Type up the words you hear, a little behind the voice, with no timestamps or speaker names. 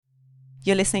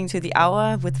You're listening to The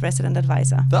Hour with Resident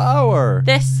Advisor. The Hour!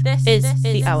 This is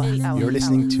The Hour. You're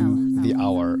listening to The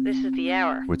Hour. This is The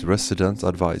Hour. With Resident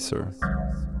Advisor.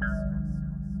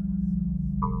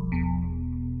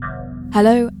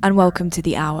 Hello and welcome to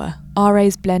The Hour,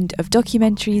 RA's blend of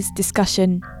documentaries,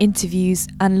 discussion, interviews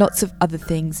and lots of other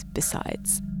things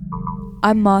besides.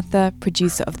 I'm Martha,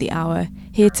 producer of The Hour,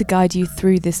 here to guide you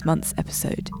through this month's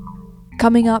episode.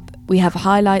 Coming up, we have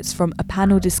highlights from a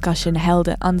panel discussion held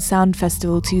at Unsound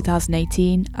Festival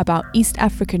 2018 about East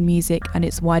African music and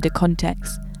its wider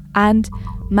context, and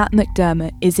Matt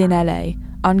McDermott is in LA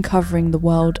uncovering the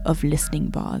world of listening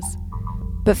bars.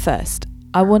 But first,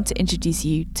 I want to introduce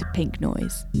you to Pink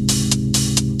Noise.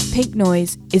 Pink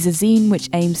Noise is a zine which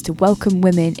aims to welcome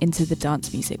women into the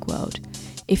dance music world.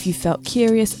 If you felt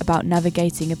curious about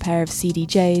navigating a pair of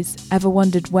CDJs, ever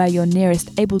wondered where your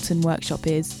nearest Ableton workshop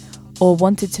is, or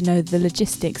wanted to know the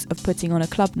logistics of putting on a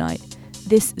club night,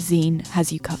 this zine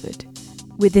has you covered.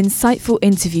 With insightful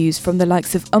interviews from the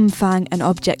likes of Umfang and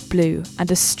Object Blue and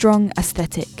a strong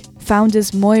aesthetic,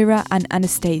 founders Moira and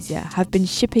Anastasia have been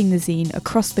shipping the zine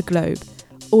across the globe.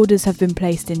 Orders have been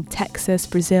placed in Texas,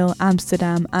 Brazil,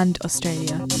 Amsterdam and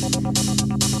Australia.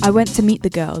 I went to meet the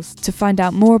girls to find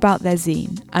out more about their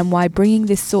zine and why bringing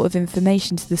this sort of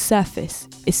information to the surface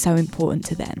is so important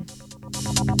to them.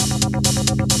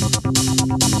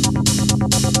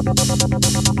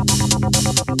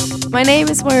 My name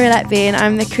is Moira Letby and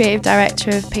I'm the creative director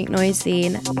of Pink Noise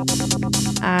Zine.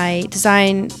 I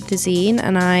design the zine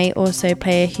and I also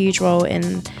play a huge role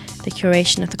in the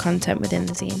curation of the content within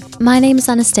the zine. My name is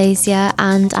Anastasia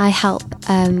and I help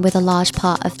with a large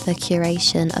part of the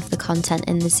curation of the content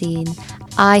in the zine.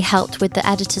 I helped with the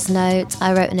editor's notes,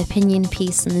 I wrote an opinion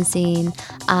piece in the zine,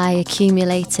 I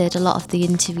accumulated a lot of the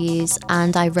interviews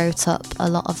and I wrote up a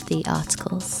lot of the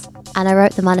articles. And I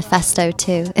wrote the manifesto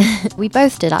too. We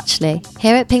both did actually.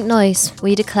 Here at Pink Noise,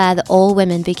 we declare that all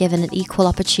women be given an equal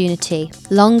opportunity.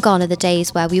 Long gone are the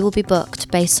days where we will be booked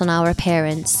based on our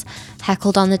appearance,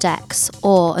 heckled on the decks,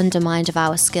 or undermined of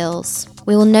our skills.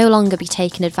 We will no longer be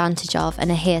taken advantage of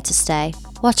and are here to stay.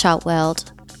 Watch out,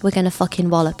 world. We're gonna fucking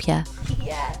wallop ya.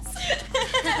 Yes.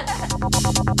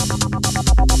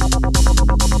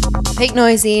 Pink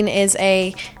Noise Zine is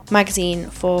a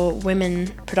magazine for women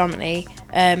predominantly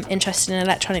interested in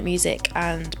electronic music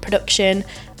and production.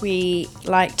 We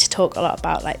like to talk a lot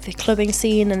about like the clubbing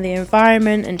scene and the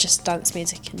environment and just dance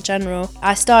music in general.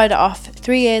 I started off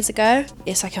 3 years ago.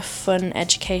 It's like a fun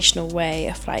educational way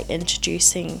of like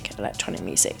introducing electronic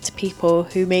music to people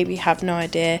who maybe have no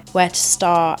idea where to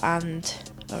start and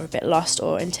are a bit lost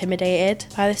or intimidated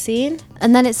by the scene.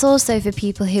 And then it's also for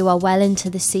people who are well into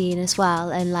the scene as well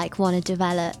and like want to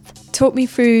develop. Talk me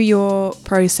through your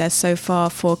process so far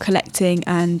for collecting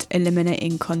and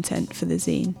eliminating content for the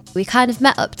zine. We kind of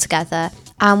met up together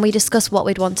and we discussed what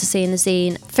we'd want to see in the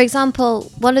zine. For example,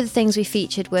 one of the things we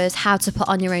featured was how to put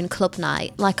on your own club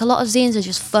night. Like a lot of zines are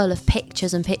just full of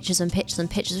pictures and pictures and pictures and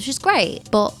pictures, which is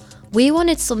great, but we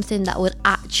wanted something that would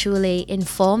actually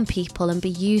inform people and be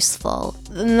useful.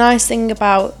 The nice thing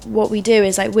about what we do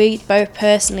is like we both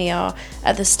personally are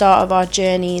at the start of our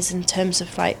journeys in terms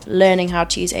of like learning how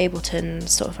to use Ableton,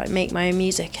 sort of like make my own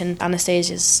music, and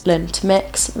Anastasia's learning to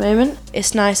mix at the moment.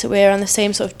 It's nice that we're on the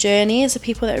same sort of journey as the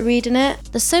people that are reading it.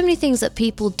 There's so many things that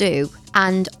people do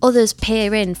and others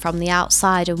peer in from the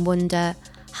outside and wonder,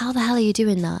 how the hell are you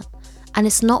doing that? And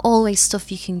it's not always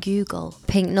stuff you can Google.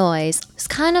 Pink Noise is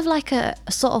kind of like a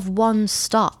sort of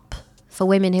one-stop for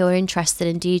women who are interested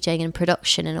in DJing and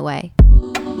production in a way.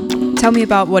 Tell me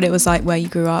about what it was like where you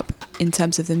grew up in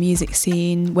terms of the music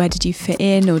scene. Where did you fit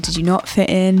in or did you not fit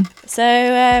in? So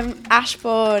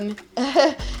Ashbourne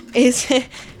is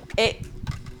it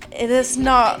is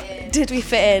not. Did we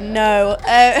fit in? No.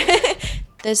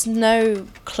 There's no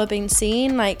clubbing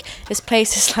scene. Like, this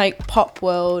place is like Pop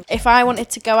World. If I wanted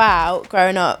to go out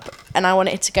growing up and I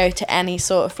wanted to go to any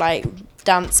sort of like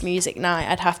dance music night,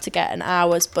 I'd have to get an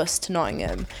hour's bus to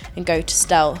Nottingham and go to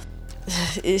Stealth.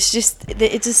 It's just,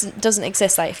 it just doesn't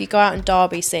exist. Like, if you go out in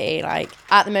Derby City, like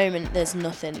at the moment there's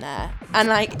nothing there. And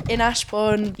like in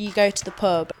Ashbourne, you go to the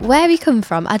pub. Where we come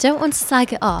from, I don't want to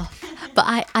slag it off, but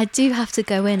I do have to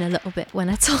go in a little bit when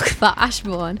I talk about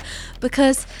Ashbourne,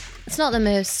 because it's not the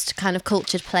most kind of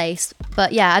cultured place,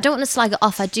 but yeah, I don't want to slag it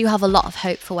off. I do have a lot of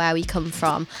hope for where we come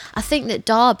from. I think that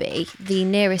Derby, the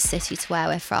nearest city to where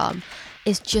we're from,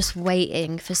 is just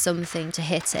waiting for something to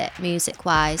hit it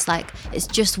music-wise. Like, it's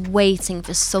just waiting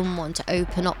for someone to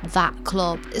open up that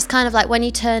club. It's kind of like when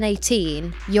you turn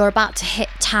 18, you're about to hit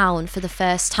town for the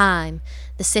first time,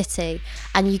 the city,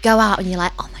 and you go out and you're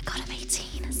like, oh my God, I'm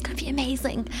 18, it's going to be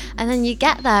amazing. And then you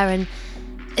get there and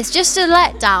It's just a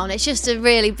letdown. It's just a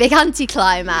really big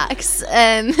anticlimax.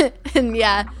 And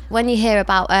yeah, when you hear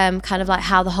about kind of like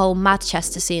how the whole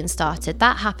Manchester scene started,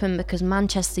 that happened because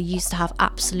Manchester used to have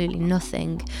absolutely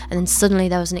nothing, and then suddenly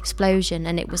there was an explosion,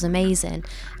 and it was amazing.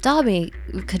 Derby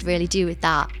could really do with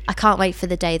that. I can't wait for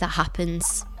the day that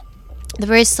happens.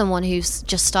 There is someone who's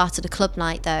just started a club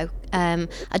night though.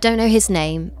 I don't know his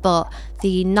name, but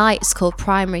the night's called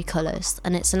Primary Colours,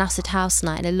 and it's an acid house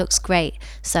night, and it looks great.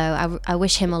 So I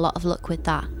wish him a lot of luck with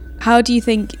that. How do you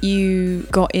think you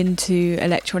got into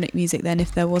electronic music then,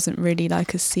 if there wasn't really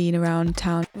like a scene around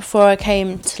town? Before I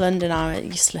came to London, I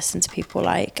used to listen to people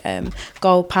like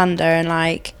Gold Panda and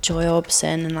like Joy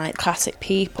Orbison and like classic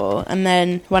people. And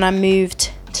then when I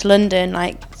moved to London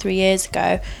like 3 years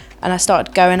ago and I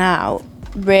started going out,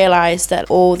 realised that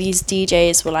all these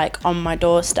DJs were like on my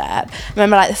doorstep. I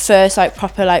remember like the first like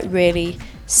proper like really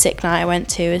sick night I went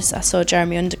to is I saw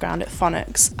Jeremy Underground at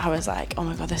Phonics. I was like, oh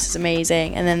my god, this is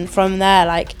amazing. And then from there,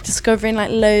 like discovering like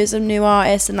loads of new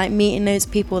artists and like meeting loads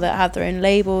of people that have their own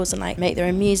labels and like make their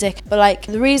own music. But like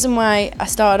the reason why I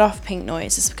started off Pink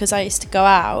Noise is because I used to go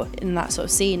out in that sort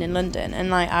of scene in London, and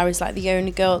like I was like the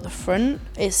only girl at the front.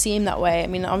 It seemed that way. I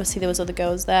mean, obviously there was other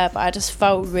girls there, but I just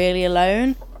felt really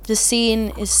alone. The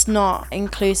scene is not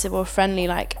inclusive or friendly.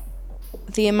 Like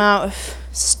the amount of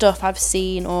stuff I've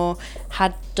seen or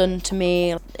had done to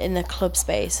me in the club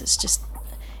space,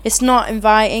 it's not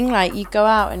inviting. Like you go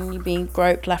out and you're being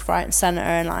groped left, right and centre,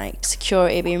 and like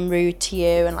security being rude to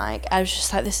you, and like I was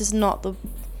just like, this is not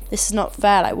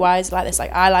fair. Like why is it like this?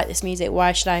 Like I like this music,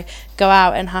 why should I go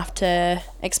out and have to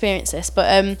experience this?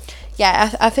 But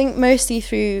yeah, I think mostly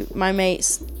through my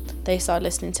mates, they started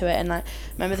listening to it. And like I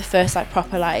remember the first like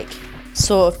proper like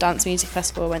sort of dance music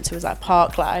festival I went to was like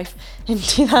Park Life in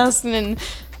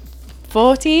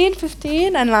 2014,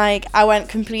 15, and like I went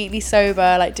completely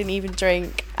sober, like didn't even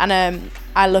drink, and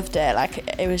I loved it.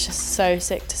 Like it was just so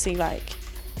sick to see like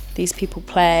these people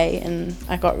play, and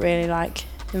I got really like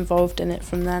involved in it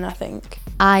from then, I think.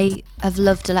 I have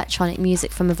loved electronic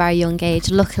music from a very young age.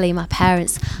 Luckily, my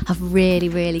parents have really,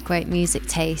 really great music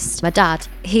taste. My dad,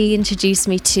 he introduced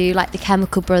me to like the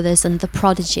Chemical Brothers and the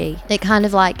Prodigy. It kind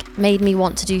of like made me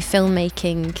want to do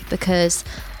filmmaking because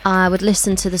I would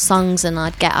listen to the songs and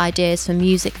I'd get ideas for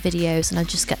music videos, and I'd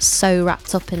just get so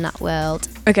wrapped up in that world.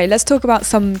 Okay, let's talk about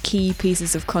some key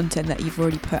pieces of content that you've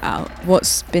already put out.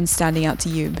 What's been standing out to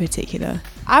you in particular?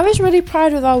 I was really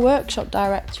proud with our workshop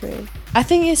directory. I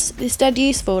think it's dead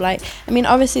useful. Like, I mean,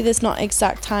 obviously there's not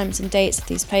exact times and dates of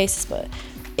these places, but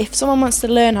if someone wants to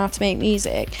learn how to make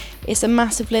music, it's a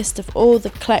massive list of all the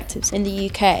collectives in the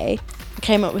UK. I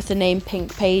came up with the name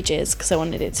Pink Pages because I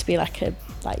wanted it to be like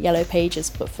Yellow Pages,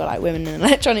 but for like women in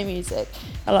electronic music.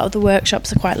 A lot of the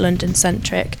workshops are quite London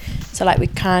centric, so like we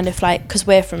kind of like, because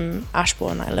we're from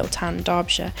Ashbourne, like a little town in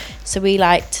Derbyshire, so we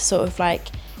like to sort of like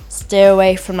steer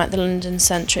away from like the London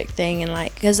centric thing, and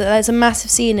like because there's a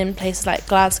massive scene in places like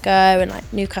Glasgow and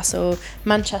like Newcastle,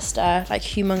 Manchester, like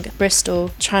humongous,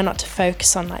 Bristol. Try not to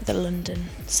focus on like the London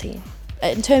scene.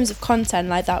 In terms of content,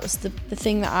 like that was the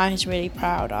thing that I was really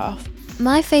proud of.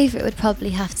 My favourite would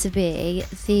probably have to be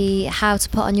the how to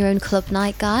put on your own club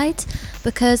night guide,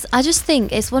 because I just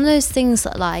think it's one of those things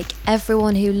that like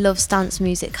everyone who loves dance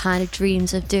music kind of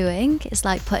dreams of doing. It's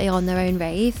like putting on their own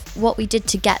rave. What we did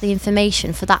to get the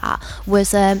information for that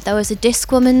was there was a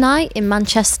Disc Woman night in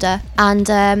Manchester, and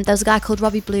there was a guy called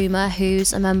Robbie Bloomer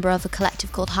who's a member of a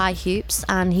collective called High Hoops,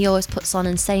 and he always puts on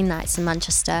insane nights in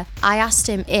Manchester. I asked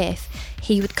him if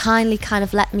he would kindly kind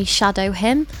of let me shadow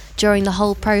him during the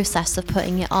whole process of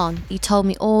putting it on. He told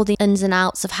me all the ins and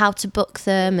outs of how to book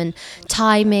them and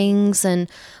timings and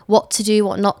what to do,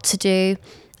 what not to do.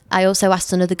 I also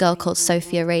asked another girl called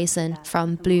Sophia Raisin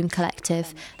from Bloom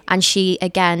Collective, and she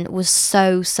again was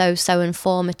so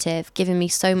informative, giving me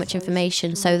so much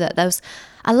information, so that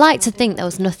I like to think there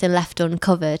was nothing left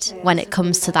uncovered when it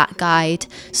comes to that guide.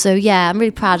 So yeah, I'm really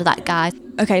proud of that guide.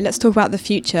 Okay, let's talk about the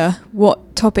future.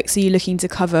 What topics are you looking to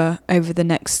cover over the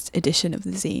next edition of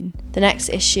the zine? The next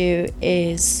issue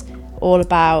is all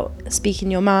about speaking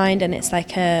your mind, and it's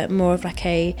like more of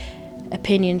a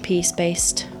opinion piece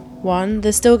based one.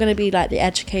 There's still going to be like the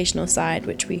educational side,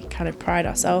 which we kind of pride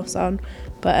ourselves on,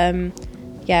 but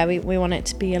yeah, we want it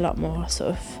to be a lot more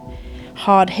sort of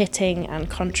hard hitting and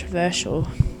controversial.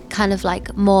 Kind of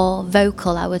like more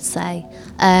vocal, I would say.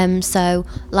 So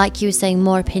like you were saying,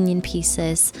 more opinion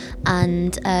pieces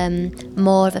and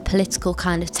more of a political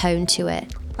kind of tone to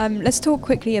it. Let's talk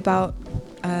quickly about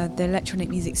the electronic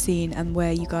music scene and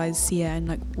where you guys see it, and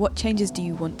like what changes do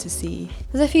you want to see?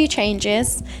 There's a few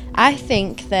changes. I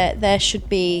think that there should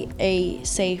be a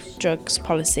safe drugs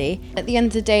policy. At the end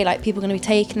of the day, like, people are going to be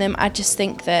taking them. I just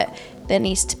think that there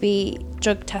needs to be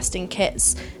drug testing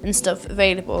kits and stuff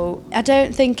available. I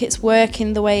don't think it's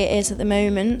working the way it is at the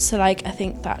moment, so like I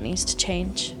think that needs to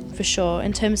change for sure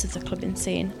in terms of the clubbing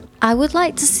scene. I would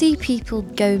like to see people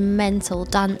go mental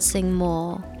dancing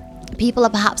more. People are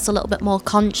perhaps a little bit more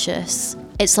conscious.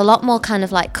 It's a lot more kind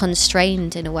of like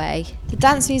constrained in a way. The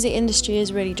dance music industry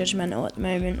is really judgmental at the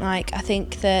moment. Like, I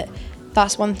think that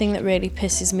that's one thing that really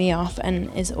pisses me off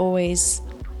and is always...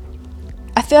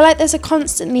 I feel like there's a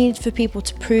constant need for people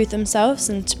to prove themselves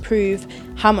and to prove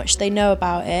how much they know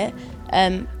about it.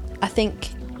 I think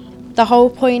the whole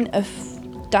point of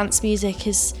dance music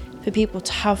is for people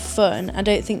to have fun. I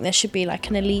don't think there should be like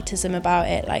an elitism about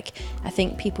it. Like, I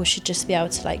think people should just be able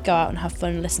to like go out and have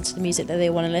fun and listen to the music that they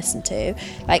want to listen to.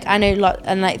 Like, I know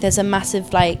and like there's a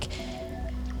massive like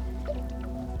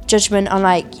judgment on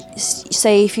like,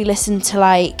 say if you listen to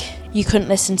like, you couldn't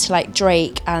listen to like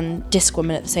Drake and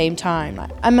Discwoman at the same time.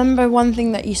 Like, I remember one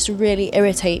thing that used to really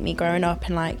irritate me growing up,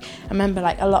 and like I remember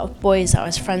like a lot of boys that I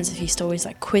was friends with used to always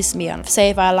like quiz me on, say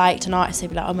if I liked an artist, they'd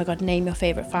be like, oh my god, name your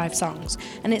favourite 5 songs.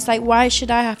 And it's like, why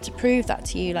should I have to prove that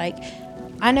to you? Like,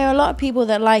 I know a lot of people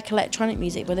that like electronic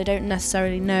music, but they don't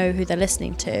necessarily know who they're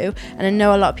listening to. And I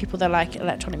know a lot of people that like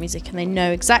electronic music and they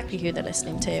know exactly who they're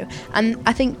listening to. And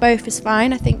I think both is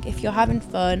fine. I think if you're having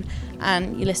fun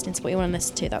and you're listening to what you want to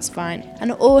listen to, that's fine.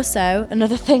 And also,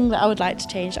 another thing that I would like to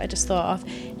change that I just thought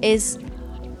of is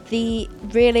the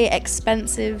really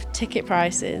expensive ticket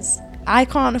prices. I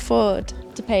can't afford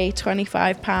to pay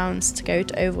 £25 to go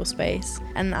to Oval Space,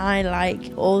 and I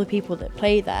like all the people that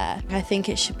play there. I think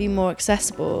it should be more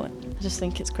accessible. I just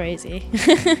think it's crazy.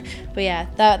 But yeah,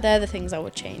 they're the things I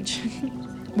would change.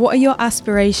 What are your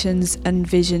aspirations and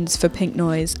visions for Pink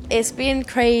Noise? It's been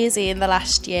crazy in the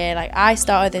last year. Like, I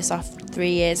started this off 3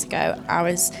 years ago. I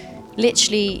was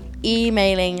literally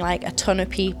emailing like a ton of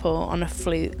people on a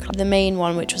fluke. The main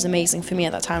one, which was amazing for me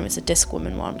at that time, was the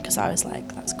Discwoman one, because I was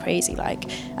like, that's crazy, like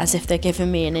as if they're giving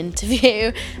me an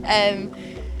interview.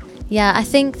 Yeah, I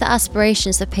think the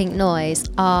aspirations for Pink Noise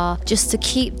are just to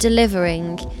keep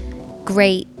delivering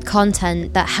great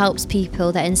content that helps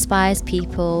people, that inspires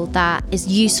people, that is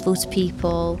useful to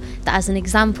people, that is an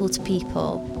example to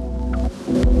people.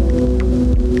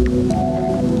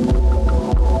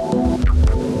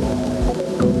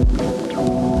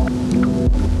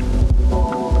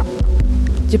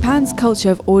 Japan's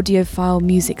culture of audiophile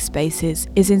music spaces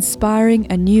is inspiring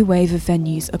a new wave of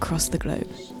venues across the globe.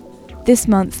 This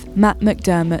month, Matt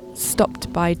McDermott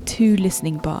stopped by 2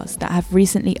 listening bars that have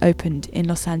recently opened in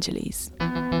Los Angeles.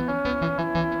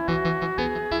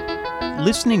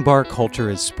 Listening bar culture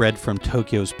has spread from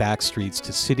Tokyo's backstreets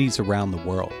to cities around the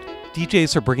world.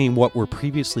 DJs are bringing what were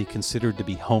previously considered to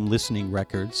be home listening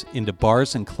records into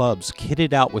bars and clubs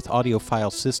kitted out with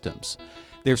audiophile systems.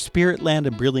 There's Spiritland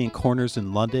and Brilliant Corners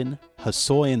in London,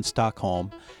 Hosoi in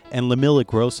Stockholm, and La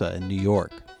Milagrosa in New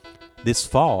York. This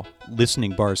fall,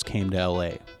 listening bars came to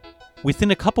LA.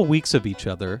 Within a couple weeks of each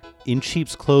other, In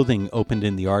Sheep's Clothing opened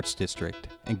in the Arts District,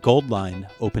 and Goldline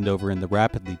opened over in the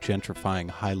rapidly gentrifying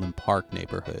Highland Park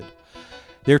neighborhood.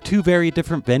 They're 2 very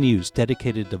different venues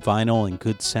dedicated to vinyl and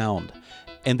good sound,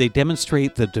 and they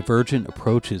demonstrate the divergent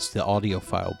approaches to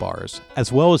audiophile bars,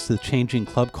 as well as the changing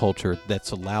club culture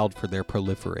that's allowed for their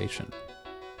proliferation.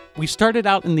 We started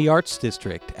out in the Arts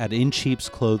District at In Sheep's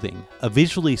Clothing, a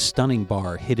visually stunning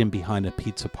bar hidden behind a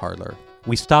pizza parlor.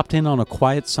 We stopped in on a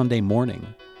quiet Sunday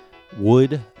morning.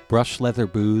 Wood, brushed leather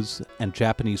booths, and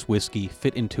Japanese whiskey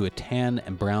fit into a tan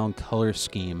and brown color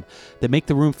scheme that make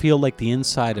the room feel like the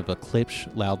inside of a Klipsch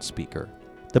loudspeaker.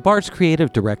 The bar's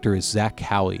creative director is Zach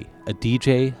Cowie, a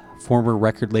DJ, former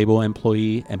record label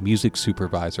employee, and music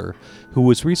supervisor who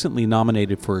was recently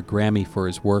nominated for a Grammy for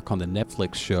his work on the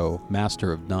Netflix show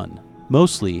Master of None.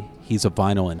 Mostly, he's a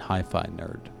vinyl and hi-fi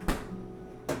nerd.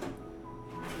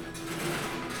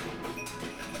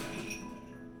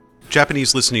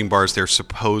 Japanese listening bars, they're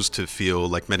supposed to feel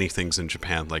like many things in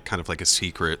Japan, like kind of like a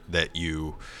secret that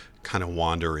you kind of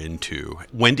wander into.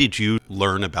 When did you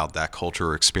learn about that culture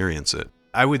or experience it?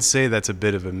 I would say that's a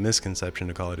bit of a misconception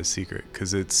to call it a secret,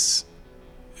 because it's,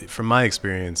 from my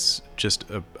experience, just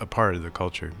a part of the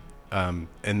culture. And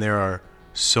there are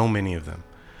so many of them,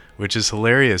 which is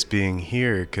hilarious being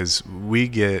here, because we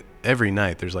get, every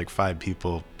night, there's like 5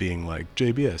 people being like,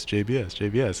 JBS, JBS,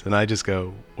 JBS. And I just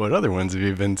go, what other ones have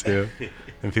you been to?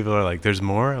 And people are like, there's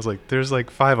more? I was like, there's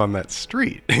like 5 on that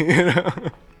street. You know?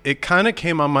 It kind of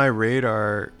came on my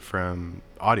radar from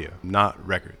audio, not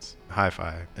records,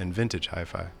 hi-fi and vintage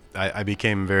hi-fi. I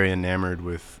became very enamored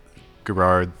with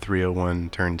Garrard 301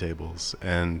 turntables,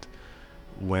 and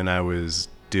when I was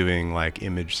doing like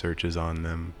image searches on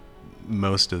them,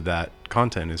 most of that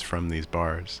content is from these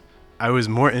bars. I was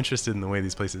more interested in the way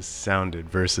these places sounded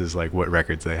versus like what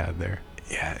records they had there.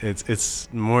 Yeah,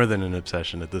 it's more than an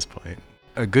obsession at this point.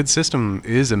 A good system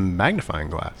is a magnifying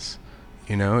glass.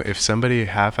 You know, if somebody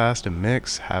half-assed a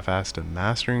mix, half-assed a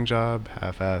mastering job,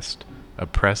 half-assed a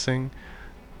pressing,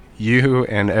 you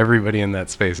and everybody in that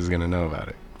space is going to know about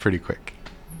it pretty quick.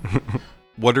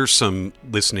 What are some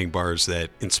listening bars that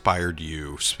inspired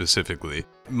you specifically?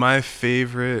 My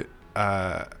favorite,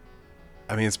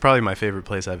 it's probably my favorite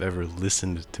place I've ever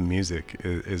listened to music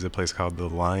is a place called The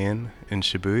Lion in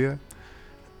Shibuya.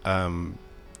 And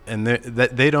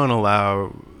they don't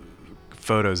allow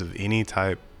photos of any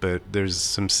type, but there's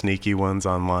some sneaky ones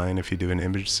online if you do an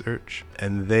image search.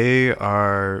 And they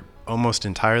are almost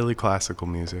entirely classical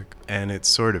music, and it's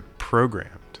sort of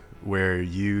programmed where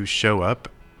you show up.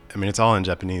 I mean, it's all in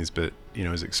Japanese, but, you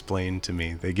know, it's explained to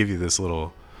me. They give you this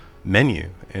little menu,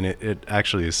 and it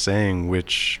actually is saying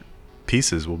which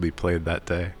pieces will be played that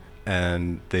day.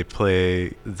 And they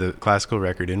play the classical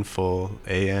record in full,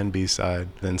 A and B side.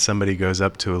 Then somebody goes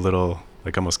up to a little,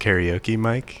 like almost karaoke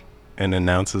mic and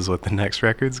announces what the next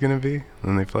record's going to be,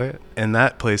 and they play it. And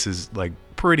that place is like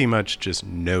pretty much just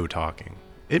no talking.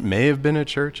 It may have been a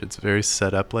church. It's very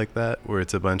set up like that, where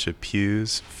it's a bunch of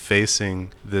pews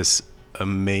facing this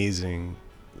amazing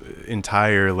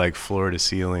entire like floor to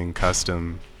ceiling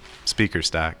custom speaker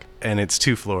stack. And it's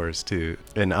 2 floors too.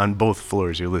 And on both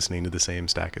floors, you're listening to the same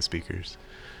stack of speakers.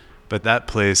 But that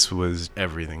place was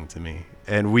everything to me.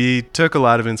 And we took a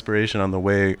lot of inspiration on the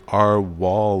way our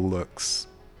wall looks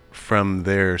from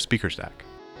their speaker stack.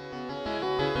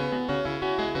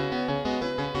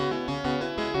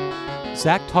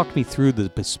 Zach talked me through the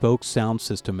bespoke sound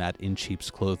system at In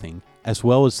Sheep's Clothing, as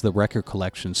well as the record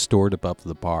collection stored above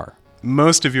the bar.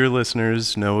 Most of your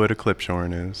listeners know what a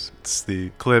Klipschorn is. It's the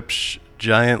Klipsch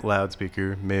giant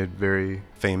loudspeaker made very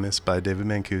famous by David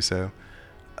Mancuso.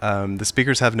 The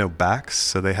speakers have no backs,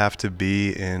 so they have to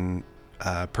be in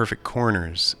perfect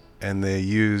corners, and they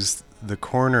use the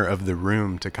corner of the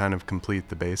room to kind of complete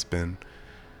the bass bin.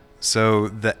 So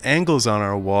the angles on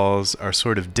our walls are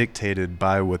sort of dictated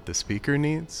by what the speaker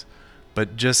needs,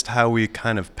 but just how we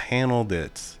kind of paneled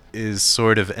it is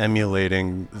sort of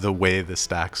emulating the way the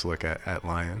stacks look at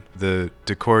Lion. The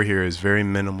decor here is very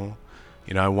minimal.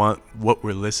 You know, I want what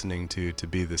we're listening to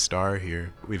be the star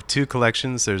here. We have 2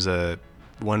 collections. There's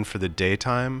one for the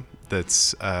daytime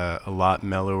that's a lot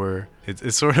mellower.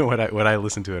 It's sort of what I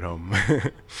listen to at home.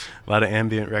 A lot of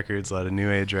ambient records, a lot of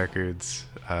new age records,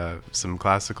 some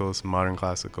classical, some modern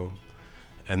classical.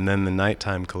 And then the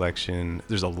nighttime collection,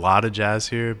 there's a lot of jazz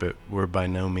here, but we're by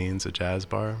no means a jazz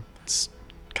bar. It's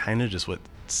kind of just what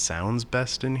sounds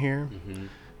best in here. Mm-hmm.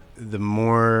 The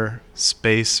more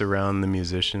space around the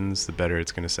musicians, the better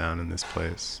it's going to sound in this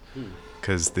place.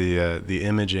 Because the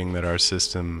imaging that our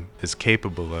system is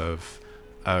capable of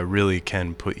really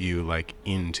can put you like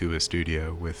into a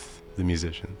studio with the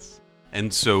musicians.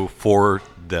 And so, for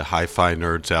the hi-fi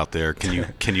nerds out there, can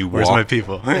you Where's my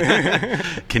people?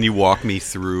 Can you walk me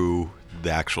through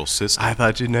the actual system? I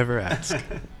thought you'd never ask.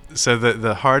 So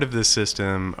the heart of this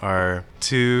system are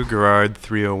 2 Garrard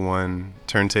 301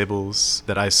 turntables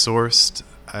that I sourced.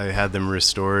 I had them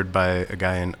restored by a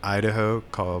guy in Idaho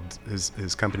called,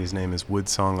 his company's name is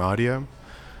Woodsong Audio.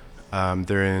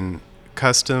 They're in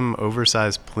custom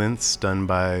oversized plinths done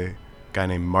by a guy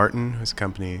named Martin, who's a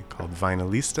company called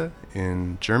Vinylista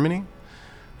in Germany.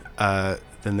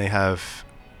 Then they have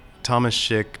Thomas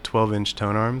Schick 12-inch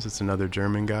tone arms. It's another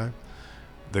German guy.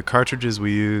 The cartridges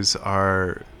we use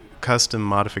are custom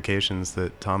modifications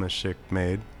that Thomas Schick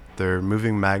made. They're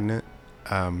moving magnet.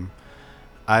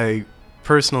 I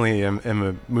personally am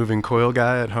a moving coil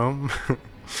guy at home,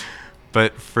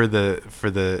 but for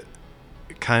the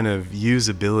kind of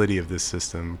usability of this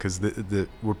system, because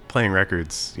we're playing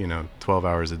records, 12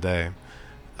 hours a day,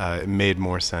 it made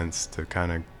more sense to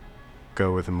kind of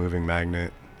go with a moving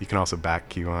magnet. You can also back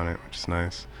cue on it, which is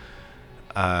nice.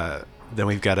 Then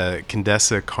we've got a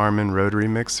Condesa Carmen rotary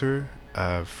mixer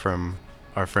from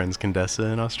our friends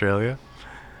Condesa in Australia.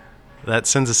 That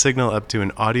sends a signal up to an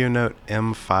AudioNote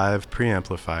M5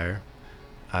 preamplifier.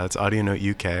 It's AudioNote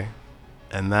UK.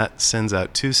 And that sends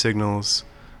out 2 signals.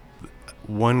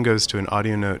 One goes to an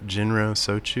AudioNote Jinro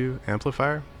Sochu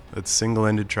amplifier. It's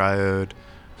single-ended triode,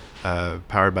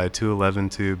 powered by a 211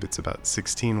 tube. It's about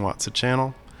 16 watts a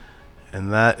channel.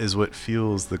 And that is what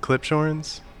fuels the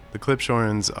Klipschorns. The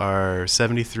Klipschorns are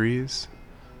 73s.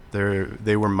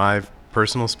 They were my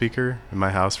personal speaker in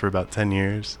my house for about 10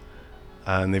 years.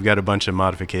 And they've got a bunch of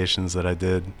modifications that I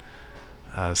did.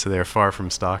 So they're far from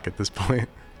stock at this point.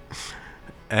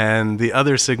 And the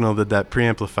other signal that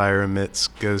preamplifier emits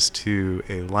goes to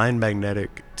a line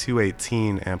magnetic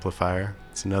 218 amplifier.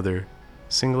 It's another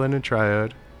single-ended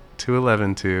triode,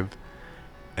 211 tube.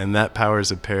 And that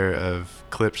powers a pair of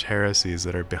clipped heresies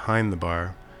that are behind the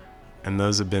bar. And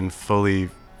those have been fully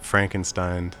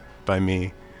Frankensteined by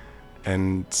me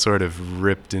and sort of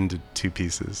ripped into two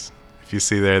pieces. If you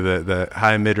see there, the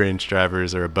high mid-range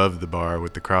drivers are above the bar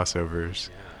with the crossovers.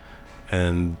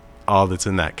 And all that's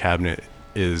in that cabinet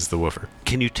is the woofer.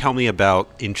 Can you tell me about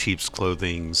In Sheep's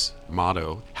Clothing's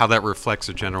motto, how that reflects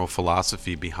a general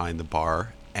philosophy behind the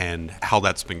bar and how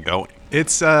that's been going?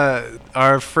 It's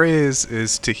our phrase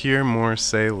is to hear more,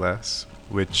 say less,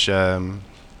 which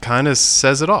kind of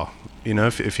says it all. You know,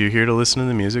 if you're here to listen to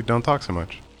the music, don't talk so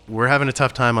much. We're having a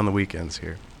tough time on the weekends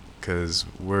here because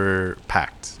we're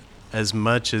packed. As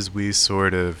much as we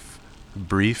sort of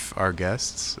brief our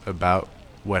guests about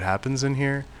what happens in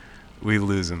here, we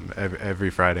lose them every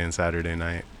Friday and Saturday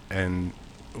night. And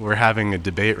we're having a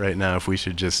debate right now if we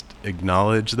should just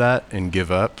acknowledge that and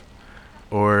give up,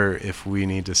 or if we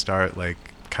need to start like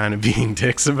kind of being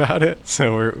dicks about it.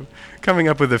 So we're coming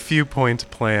up with a few-point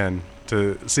plan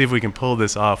to see if we can pull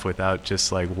this off without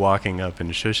just like walking up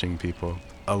and shushing people.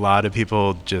 A lot of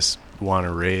people just want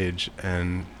to rage,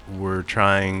 and we're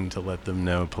trying to let them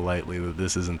know politely that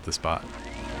this isn't the spot.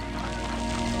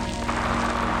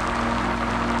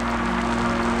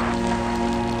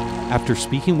 After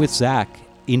speaking with Zach,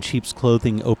 In Sheep's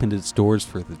Clothing opened its doors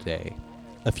for the day.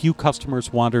 A few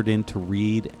customers wandered in to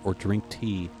read or drink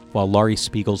tea, while Laurie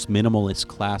Spiegel's minimalist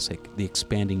classic, The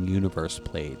Expanding Universe,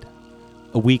 played.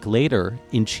 A week later,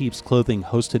 In Sheep's Clothing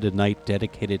hosted a night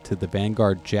dedicated to the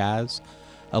Vanguard jazz,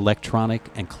 electronic,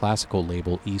 and classical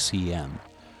label ECM.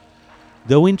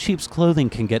 Though In Sheep's Clothing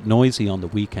can get noisy on the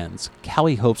weekends,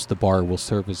 Callie hopes the bar will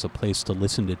serve as a place to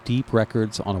listen to deep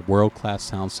records on a world-class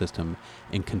sound system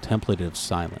in contemplative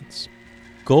silence.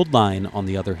 Goldline, on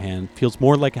the other hand, feels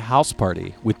more like a house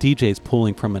party, with DJs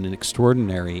pulling from an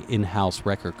extraordinary in-house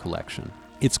record collection.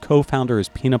 Its co-founder is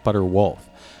Peanut Butter Wolf,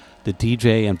 the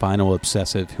DJ and vinyl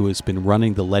obsessive who has been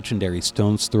running the legendary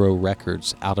Stones Throw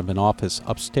Records out of an office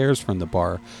upstairs from the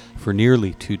bar for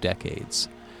nearly 2 decades.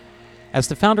 As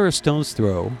the founder of Stones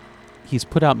Throw, he's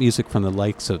put out music from the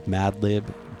likes of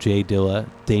Madlib, Jay Dilla,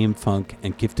 Dame Funk,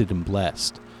 and Gifted and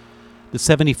Blessed. The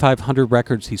 7,500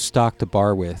 records he stocked the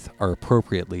bar with are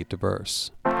appropriately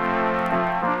diverse.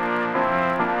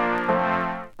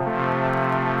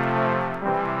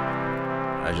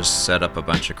 I just set up a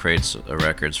bunch of crates of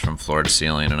records from floor to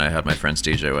ceiling, and I had my friends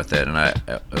DJ with it, and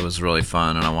it was really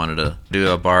fun, and I wanted to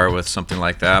do a bar with something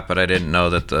like that, but I didn't know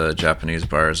that the Japanese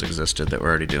bars existed that were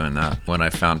already doing that. When I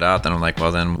found out, then I'm like,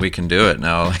 well, then we can do it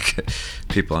now. Like,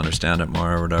 people understand it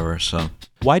more or whatever, so.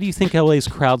 Why do you think LA's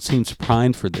crowd seems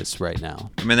primed for this right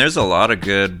now? I mean, there's a lot of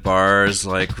good bars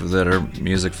like that are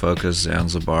music focused,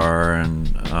 Zanzibar and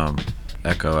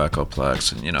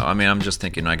Echoplex, and I mean, I'm just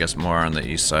thinking, I guess, more on the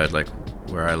east side, like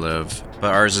where I live.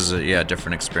 But ours is a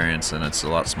different experience, and it's a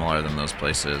lot smaller than those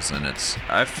places, and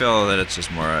I feel that it's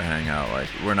just more a hangout. Like,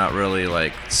 we're not really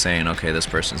like saying, okay, this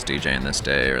person's DJing this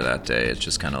day or that day. It's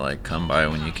just kind of like, come by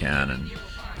when you can, and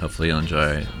hopefully you'll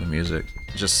enjoy the music.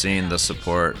 Just seeing the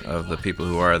support of the people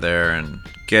who are there and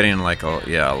getting like a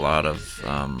lot of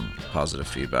positive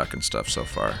feedback and stuff so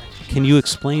far. Can you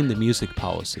explain the music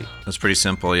policy? It's pretty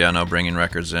simple, no bringing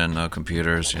records in, no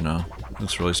computers,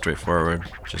 It's really straightforward.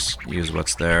 Just use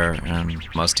what's there, and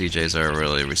most DJs are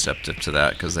really receptive to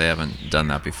that because they haven't done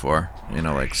that before.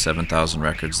 Like 7,000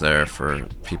 records there for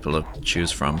people to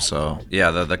choose from. So,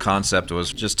 the concept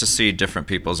was just to see different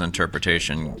people's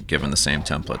interpretation given the same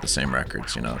template, the same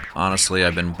records, Honestly,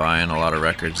 I've been buying a lot of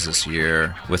records this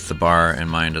year with the bar in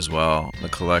mind as well. The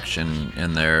collection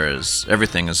in there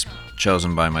everything is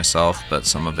chosen by myself, but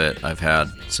some of it I've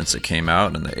had since it came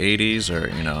out in the 80s or,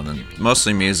 and then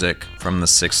mostly music from the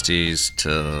 60s to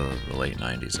the late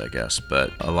 90s, I guess.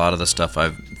 But a lot of the stuff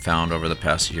I've found over the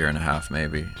past year and a half,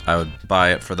 maybe. I would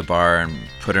buy it for the bar and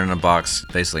put it in a box,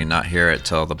 basically not hear it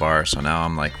till the bar. So now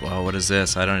I'm like, well, what is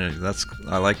this? I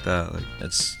like that. Like,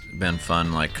 it's been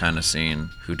fun, like kind of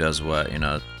seeing who does what,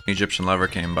 Egyptian Lover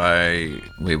came by,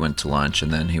 we went to lunch,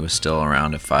 and then he was still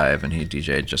around at 5, and he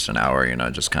DJ'd just an hour,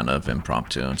 just kind of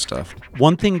impromptu and stuff.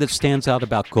 One thing that stands out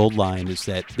about Goldline is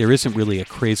that there isn't really a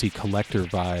crazy collector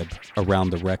vibe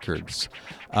around the records.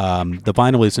 The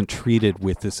vinyl isn't treated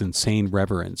with this insane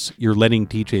reverence. You're letting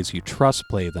DJs you trust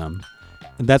play them,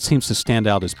 and that seems to stand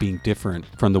out as being different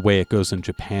from the way it goes in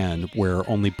Japan, where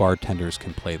only bartenders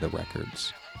can play the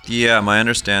records. Yeah, my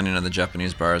understanding of the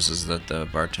Japanese bars is that the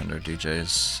bartender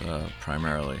DJs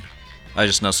primarily. I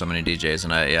just know so many DJs,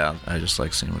 and I just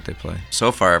like seeing what they play.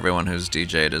 So far, everyone who's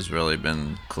DJ'd has really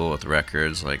been cool with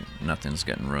records. Like, nothing's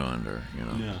getting ruined, or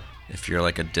Yeah. If you're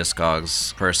like a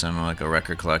Discogs person, like a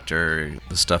record collector,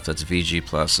 the stuff that's VG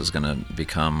plus is gonna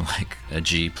become like a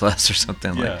G plus or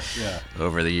something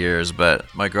over the years. But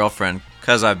my girlfriend,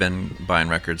 because I've been buying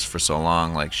records for so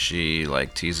long, like she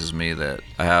like teases me that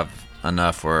I have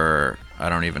enough where I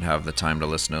don't even have the time to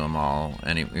listen to them all.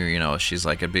 She's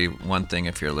like, it'd be one thing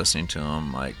if you're listening to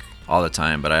them like all the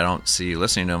time, but I don't see you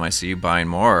listening to them. I see you buying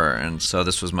more. And so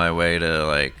this was my way to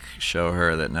like show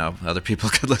her that now other people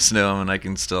could listen to them and I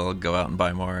can still go out and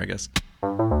buy more, I guess.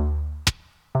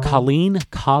 Colleen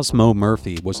Cosmo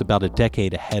Murphy was about a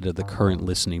decade ahead of the current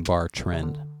listening bar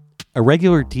trend. A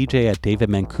regular DJ at David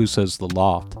Mancuso's The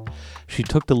Loft, she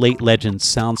took the late legend's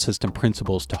sound system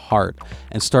principles to heart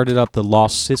and started up the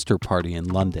Lost Sister Party in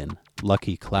London,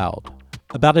 Lucky Cloud.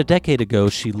 About a decade ago,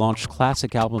 she launched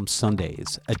Classic Album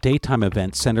Sundays, a daytime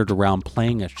event centered around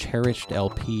playing a cherished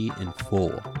LP in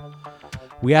full.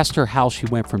 We asked her how she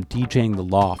went from DJing The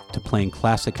Loft to playing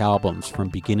classic albums from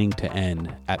beginning to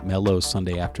end at Mello's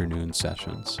Sunday afternoon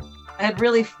sessions. I had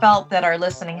really felt that our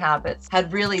listening habits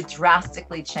had really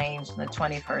drastically changed in the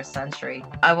 21st century.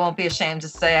 I won't be ashamed to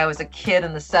say I was a kid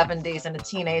in the 70s and a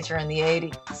teenager in the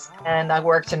 80s. And I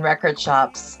worked in record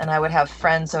shops, and I would have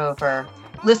friends over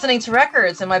listening to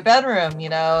records in my bedroom,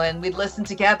 and we'd listen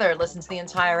together, listen to the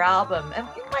entire album. And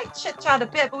we might chit-chat a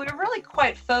bit, but we were really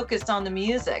quite focused on the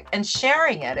music and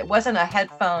sharing it. It wasn't a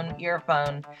headphone,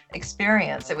 earphone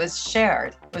experience. It was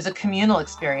shared. It was a communal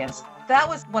experience. That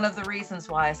was one of the reasons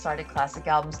why I started Classic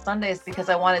Album Sundays, because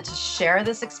I wanted to share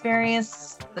this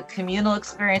experience, the communal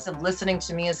experience of listening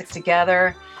to music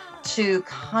together, to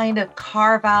kind of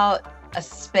carve out a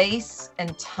space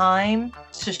and time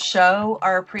to show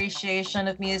our appreciation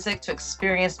of music, to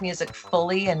experience music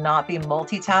fully and not be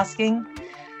multitasking.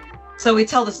 So we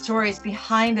tell the stories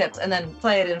behind it and then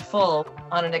play it in full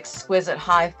on an exquisite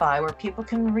hi-fi where people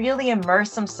can really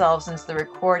immerse themselves into the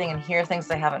recording and hear things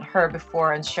they haven't heard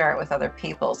before and share it with other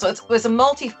people. So it was a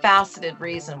multifaceted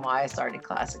reason why I started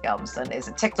Classic Album Sundays.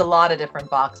 It ticked a lot of different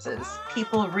boxes.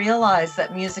 People realized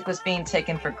that music was being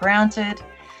taken for granted.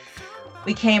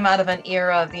 We came out of an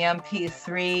era of the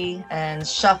MP3 and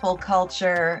shuffle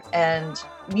culture, and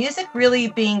music really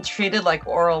being treated like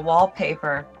oral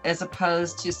wallpaper as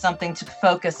opposed to something to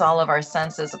focus all of our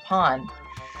senses upon.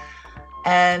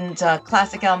 And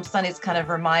Classic Album Sundays kind of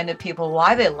reminded people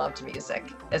why they loved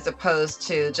music, as opposed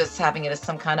to just having it as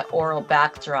some kind of oral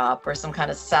backdrop or some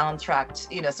kind of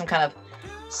soundtrack, some kind of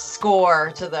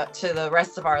score to the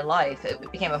rest of our life.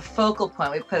 It became a focal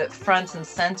point. We put it front and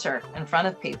center in front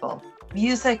of people.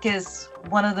 Music is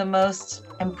one of the most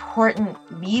important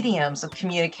mediums of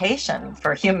communication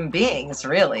for human beings,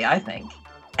 really, I think.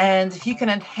 And if you can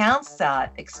enhance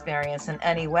that experience in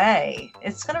any way,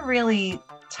 it's going to really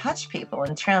touch people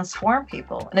and transform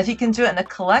people. And if you can do it in a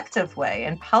collective way,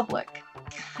 in public,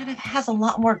 it kind of has a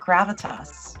lot more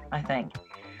gravitas, I think.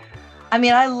 I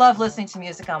mean, I love listening to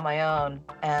music on my own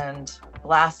and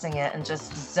blasting it and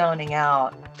just zoning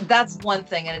out. That's one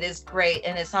thing, and it is great.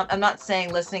 And I'm not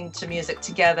saying listening to music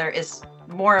together is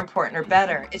more important or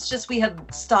better. It's just we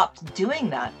had stopped doing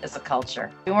that as a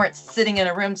culture. We weren't sitting in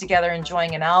a room together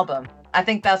enjoying an album. I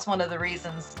think that's one of the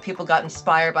reasons people got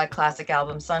inspired by Classic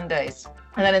Album Sundays.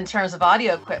 And then in terms of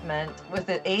audio equipment, with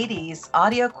the 80s,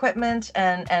 audio equipment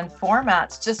and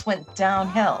formats just went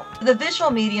downhill. The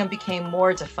visual medium became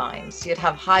more defined. So you'd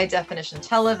have high definition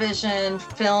television,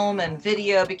 film and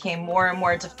video became more and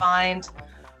more defined,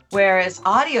 whereas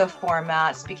audio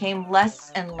formats became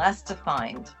less and less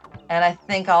defined. And I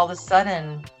think all of a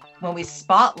sudden, when we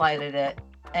spotlighted it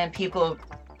and people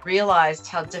realized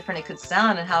how different it could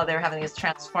sound and how they were having these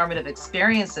transformative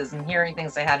experiences and hearing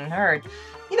things they hadn't heard,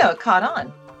 it caught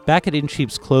on. Back at In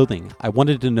Sheep's Clothing, I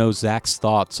wanted to know Zach's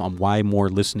thoughts on why more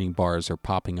listening bars are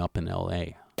popping up in LA.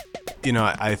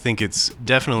 I think it's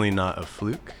definitely not a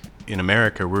fluke. In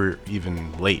America, we're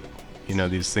even late.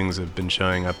 These things have been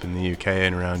showing up in the UK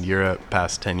and around Europe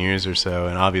past 10 years or so,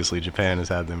 and obviously Japan has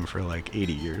had them for like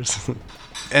 80 years.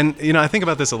 And, I think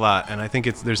about this a lot, and I think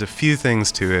there's a few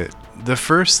things to it. The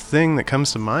first thing that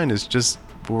comes to mind is just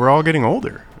we're all getting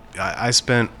older. I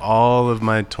spent all of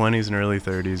my 20s and early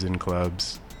 30s in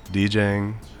clubs,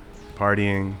 DJing,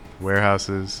 partying,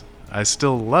 warehouses. I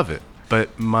still love it.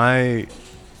 But my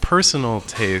personal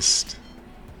taste,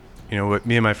 what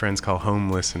me and my friends call home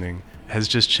listening, has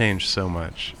just changed so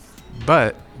much.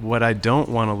 But what I don't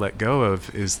want to let go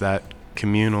of is that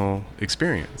communal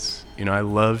experience. I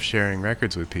love sharing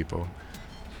records with people.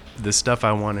 the stuff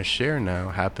I want to share now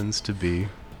happens to be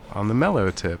on the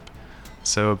mellow tip.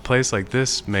 So a place like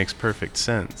this makes perfect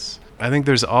sense. I think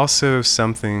there's also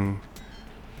something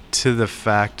to the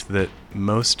fact that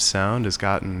most sound has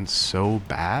gotten so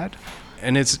bad.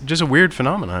 And it's just a weird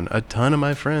phenomenon. A ton of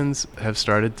my friends have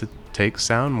started to take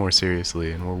sound more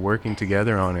seriously, and we're working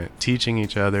together on it, teaching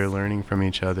each other, learning from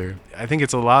each other. I think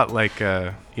it's a lot like,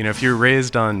 if you're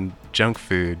raised on junk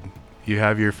food, you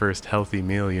have your first healthy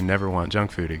meal, you never want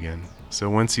junk food again. So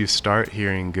once you start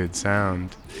hearing good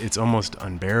sound, it's almost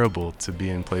unbearable to be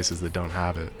in places that don't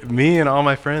have it. Me and all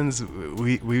my friends,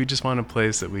 we just want a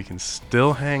place that we can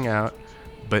still hang out,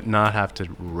 but not have to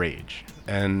rage.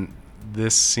 And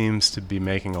this seems to be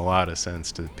making a lot of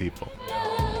sense to people.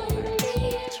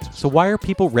 So why are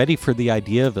people ready for the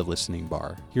idea of a listening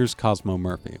bar? Here's Cosmo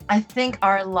Murphy. I think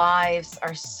our lives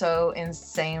are so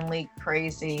insanely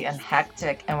crazy and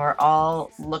hectic, and we're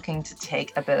all looking to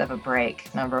take a bit of a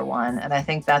break, number one. And I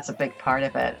think that's a big part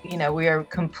of it. We are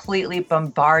completely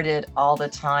bombarded all the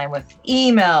time with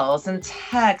emails and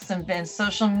texts and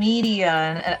social media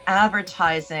and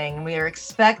advertising. We are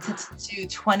expected to do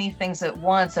 20 things at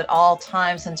once at all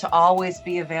times and to always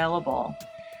be available.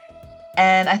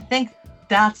 And I think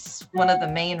that's one of the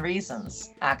main reasons,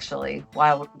 actually,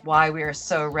 why we are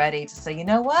so ready to say, you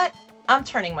know what? I'm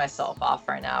turning myself off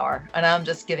for an hour and I'm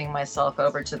just giving myself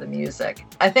over to the music.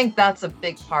 I think that's a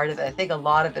big part of it. I think a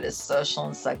lot of it is social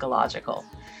and psychological.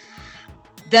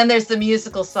 Then there's the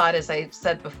musical side, as I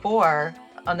said before.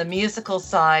 On the musical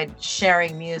side,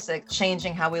 sharing music,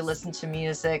 changing how we listen to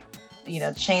music,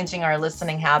 changing our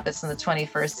listening habits in the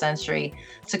 21st century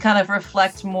to kind of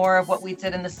reflect more of what we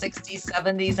did in the 60s,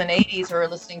 70s, and 80s, where we're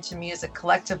listening to music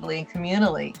collectively and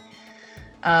communally.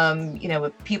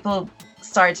 People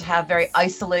started to have very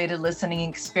isolated listening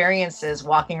experiences,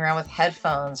 walking around with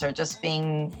headphones or just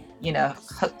being,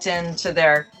 hooked into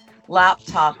their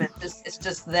laptop. It's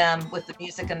just them with the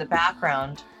music in the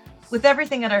background. With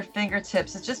everything at our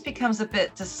fingertips, it just becomes a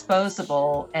bit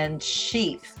disposable and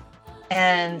cheap.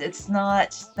 And it's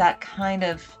not that kind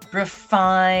of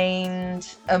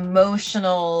refined,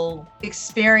 emotional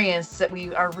experience that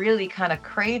we are really kind of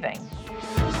craving.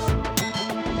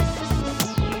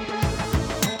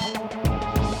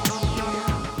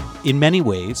 In many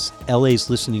ways, LA's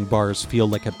listening bars feel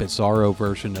like a bizarro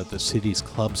version of the city's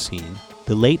club scene.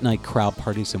 The late-night crowd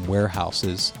parties in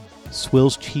warehouses,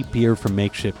 swills cheap beer from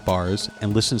makeshift bars,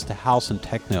 and listens to house and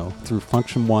techno through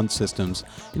Function One systems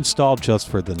installed just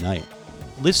for the night.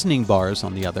 Listening bars,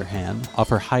 on the other hand,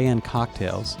 offer high-end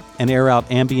cocktails and air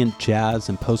out ambient jazz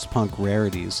and post-punk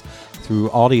rarities through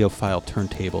audiophile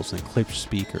turntables and clipped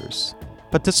speakers.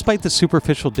 But despite the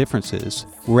superficial differences,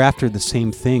 we're after the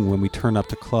same thing when we turn up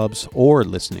to clubs or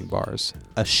listening bars,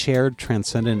 a shared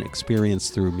transcendent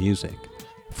experience through music.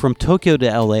 From Tokyo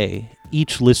to LA,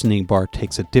 each listening bar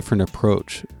takes a different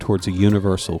approach towards a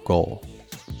universal goal.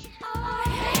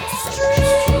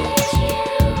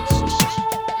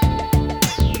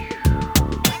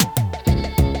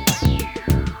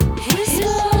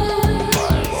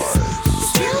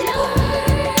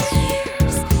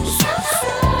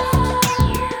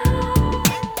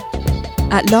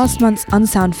 At last month's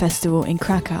Unsound Festival in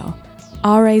Krakow,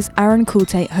 RA's Aaron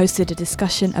Kultate hosted a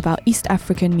discussion about East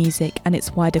African music and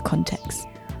its wider context.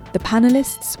 The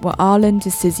panellists were Arlen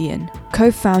Decizian,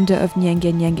 co-founder of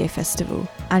Nyenge Nyenge Festival,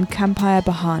 and Kampaya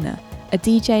Bahana, a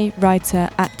DJ, writer,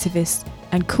 activist,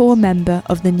 and core member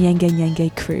of the Nyenge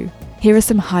Nyenge crew. Here are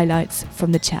some highlights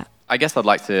from the chat. I guess I'd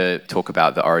like to talk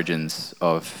about the origins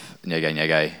of Nyenge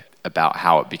Nyenge, about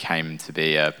how it became to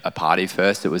be a party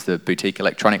first. It was the boutique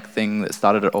electronic thing that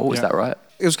started it all, is that right?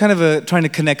 It was kind of trying to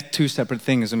connect two separate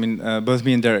things. I mean, both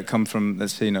me and Derek come from,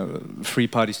 let's say, free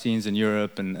party scenes in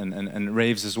Europe and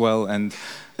raves as well. And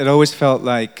it always felt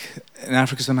like in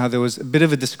Africa somehow there was a bit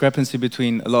of a discrepancy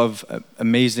between a lot of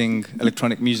amazing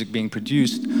electronic music being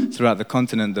produced throughout the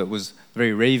continent that was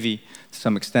very ravey to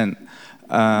some extent,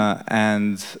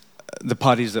 and the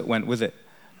parties that went with it.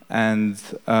 And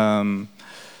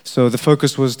so the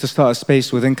focus was to start a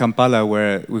space within Kampala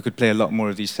where we could play a lot more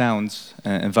of these sounds,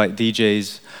 invite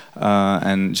DJs,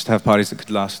 and just have parties that could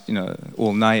last,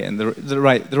 all night, and the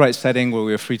right setting where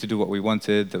we were free to do what we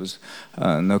wanted. There was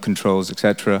no controls,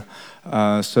 etc.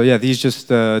 So yeah, these just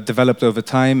developed over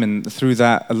time, and through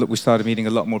that, we started meeting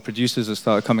a lot more producers that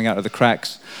started coming out of the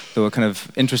cracks that were kind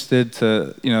of interested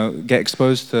to, get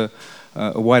exposed to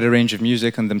a wider range of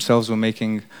music, and themselves were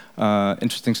making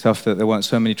interesting stuff that there weren't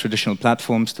so many traditional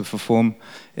platforms to perform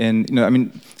in.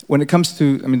 When it comes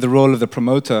to, the role of the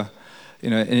promoter,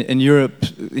 in Europe,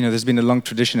 there's been a long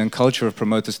tradition and culture of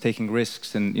promoters taking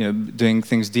risks and doing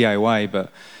things DIY.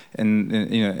 But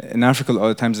in Africa, a lot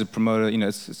of times the promoter,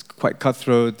 it's quite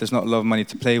cutthroat. There's not a lot of money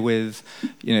to play with.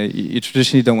 You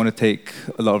traditionally don't want to take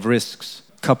a lot of risks.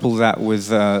 Couple that with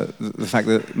the fact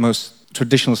that most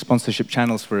traditional sponsorship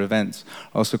channels for events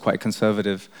are also quite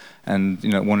conservative, and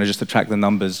want to just attract the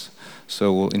numbers.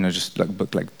 So we'll just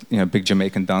book big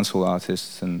Jamaican dancehall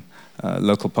artists and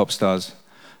local pop stars.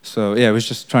 So yeah, I was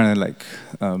just trying to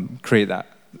create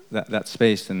that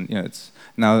space, and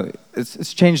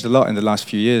it's changed a lot in the last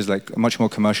few years. Like much more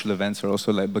commercial events are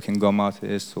also booking GOM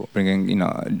artists or bringing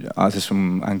artists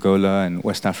from Angola and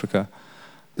West Africa.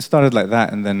 It started like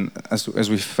that, and then as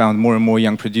we found more and more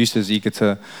young producers eager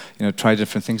to try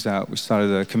different things out, we started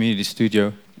a community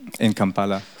studio in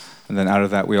Kampala. And then out of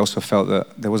that, we also felt that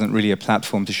there wasn't really a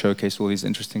platform to showcase all these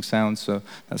interesting sounds. So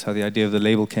that's how the idea of the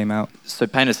label came out. So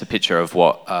paint us a picture of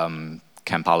what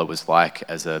Kampala was like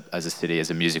as a city,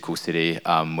 as a musical city,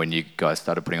 when you guys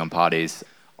started putting on parties.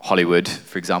 Hollywood,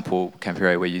 for example,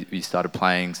 Campere, where you started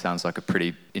playing, sounds like a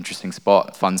pretty interesting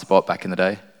spot, fun spot back in the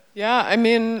day. Yeah, I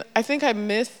mean, I think I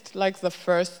missed the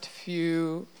first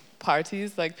few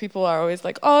parties. People are always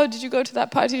like, oh, did you go to that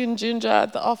party in Ginger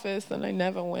at the office? And I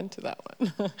never went to that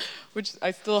one, which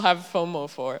I still have FOMO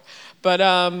for. But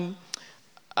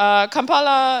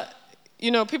Kampala,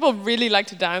 people really like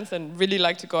to dance and really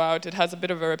like to go out. It has a bit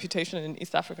of a reputation in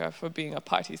East Africa for being a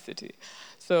party city.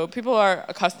 So people are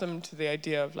accustomed to the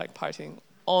idea of partying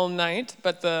all night,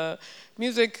 but the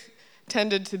music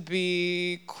tended to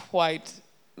be quite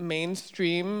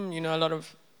mainstream, a lot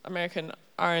of American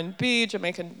R&B,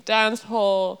 Jamaican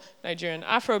dancehall, Nigerian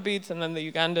Afrobeats, and then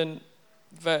the Ugandan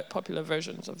popular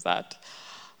versions of that.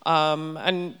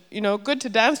 And good to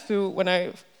dance to. When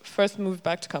I first moved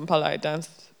back to Kampala, I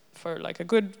danced for a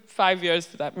good 5 years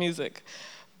to that music.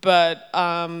 But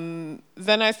then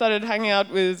I started hanging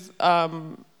out with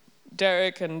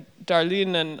Derek and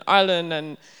Darlene and Arlen,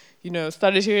 and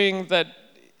started hearing that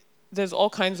there's all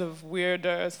kinds of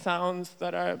weirder sounds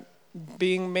that are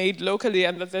being made locally,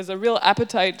 and that there's a real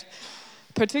appetite,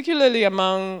 particularly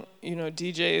among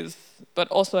DJs, but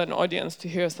also an audience, to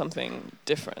hear something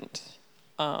different.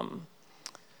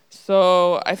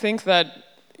 So I think that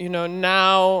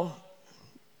now,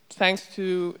 thanks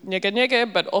to Nyege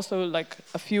Nyege, but also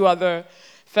a few other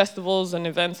festivals and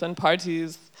events and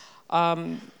parties,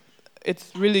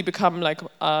 it's really become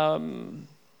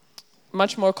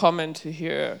much more common to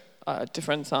hear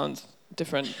different sounds,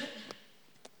 different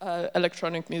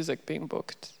electronic music being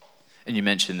booked. And you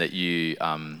mentioned that you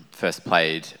first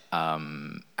played at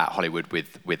Hollywood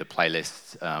with a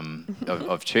playlist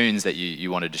of tunes that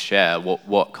you wanted to share.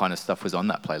 What kind of stuff was on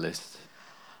that playlist?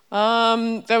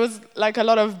 There was a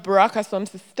lot of Baraka Som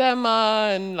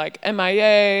Sistema and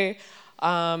MIA,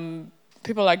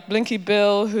 people like Blinky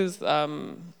Bill, who's a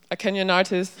Kenyan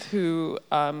artist who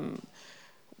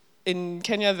in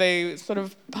Kenya, they sort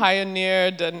of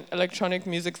pioneered an electronic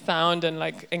music sound and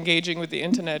engaging with the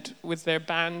internet with their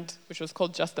band, which was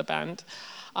called Just a Band.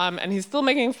 And he's still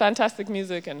making fantastic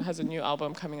music and has a new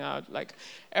album coming out,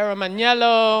 Era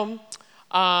Maniello,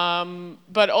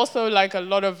 but also a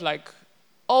lot of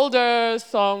older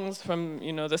songs from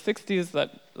the 60s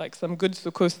that some good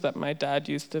soukous that my dad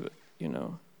used to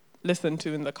listen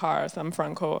to in the car, Sam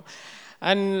Franco.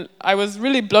 And I was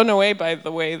really blown away by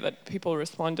the way that people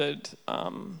responded,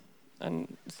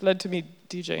 and it's led to me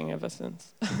DJing ever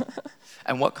since.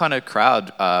 And what kind of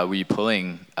crowd were you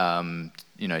pulling, to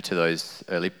those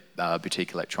early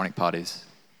boutique electronic parties?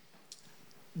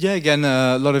 Yeah, again,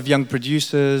 a lot of young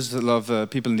producers, a lot of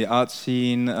people in the art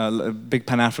scene, a big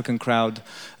Pan-African crowd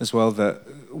as well. That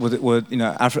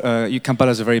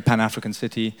Kampala is a very Pan-African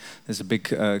city. There's a big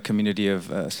community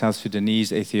of South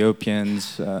Sudanese,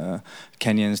 Ethiopians,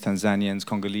 Kenyans, Tanzanians,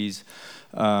 Congolese.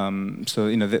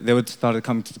 So they would start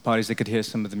coming to the parties. They could hear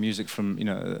some of the music from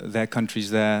their countries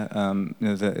there.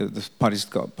 The parties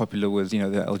got popular with the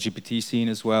LGBT scene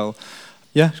as well.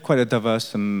 Yeah, quite a diverse.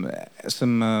 Some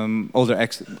older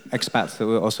expats that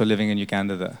were also living in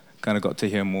Uganda that kind of got to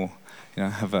hear more.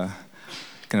 Have a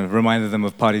kind of reminded them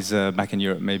of parties back in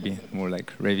Europe, maybe more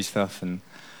ravey stuff, and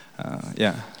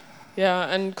yeah.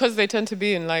 Yeah, and because they tend to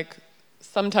be in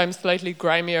sometimes slightly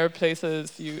grimier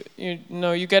places, you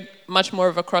get much more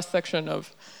of a cross section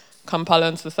of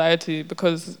Kampalan society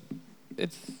because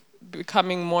it's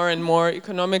becoming more and more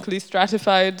economically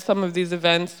stratified. Some of these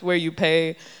events where you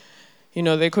pay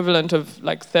the equivalent of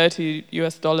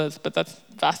 $30, but that's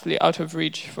vastly out of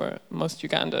reach for most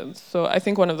Ugandans. So I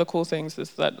think one of the cool things is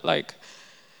that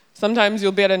sometimes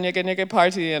you'll be at a Nyege Nyege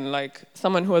party and like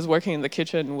someone who was working in the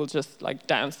kitchen will just like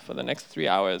dance for the next 3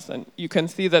 hours, and you can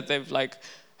see that they've like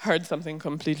heard something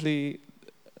completely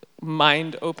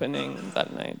mind-opening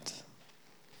that night.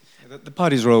 The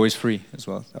parties were always free as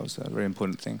well. That was a very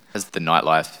important thing. Has the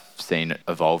nightlife scene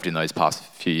evolved in those past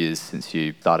few years since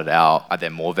you started out? Are there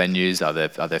more venues? Are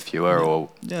there fewer? Or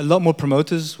a lot more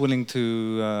promoters willing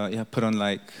to put on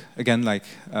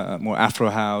more Afro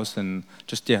house and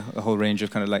just a whole range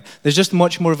of kind of like. There's just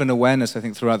much more of an awareness, I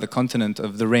think, throughout the continent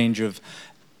of the range of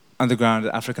underground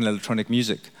African electronic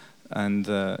music, and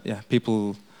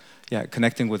people.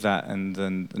 Connecting with that and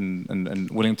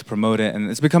willing to promote it, and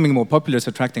it's becoming more popular. It's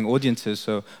attracting audiences.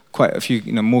 So quite a few,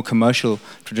 more commercial,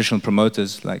 traditional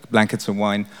promoters like Blankets and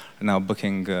Wine are now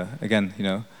booking again.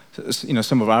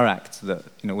 Some of our acts that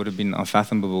would have been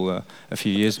unfathomable a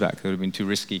few years back. They would have been too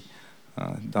risky.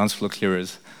 Dance floor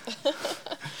clearers.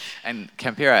 And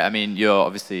Kampira, I mean, you're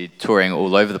obviously touring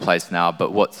all over the place now.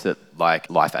 But what's it like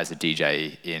life as a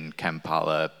DJ in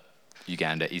Kampala,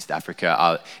 Uganda, East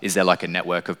Africa? Is there like a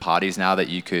network of parties now that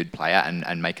you could play at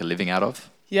and make a living out of?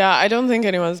 Yeah, I don't think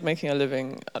anyone's making a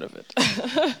living out of it.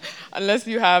 Unless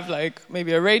you have like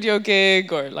maybe a radio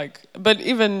gig or like, but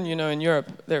even, in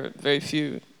Europe, there are very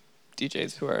few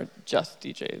DJs who are just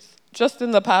DJs. Just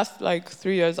in the past like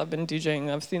 3 years I've been DJing,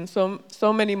 I've seen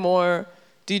so many more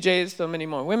DJs, so many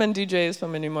more women DJs, so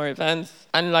many more events,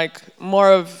 and like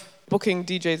more of booking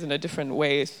DJs in a different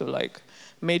way. So like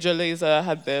Major Lazer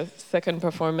had their second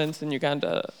performance in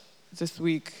Uganda this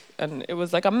week, and it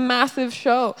was like a massive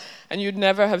show, and you'd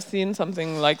never have seen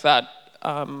something like that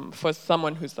for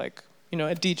someone who's like,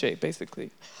 a DJ,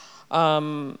 basically.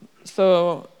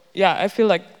 So, yeah, I feel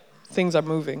like things are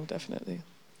moving, definitely.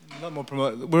 A lot more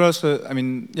we're also,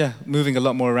 moving a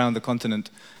lot more around the continent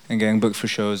and getting booked for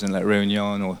shows in like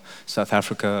Réunion or South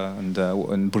Africa and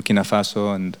Burkina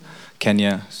Faso and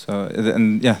Kenya. So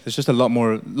there's just a lot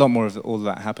more of all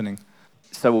that happening.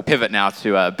 So we'll pivot now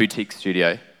to a boutique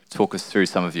studio. Talk us through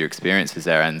some of your experiences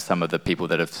there and some of the people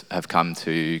that have come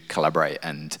to collaborate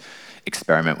and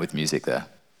experiment with music there.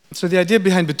 So the idea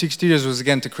behind Boutique Studios was,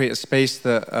 again, to create a space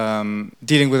that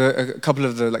dealing with a couple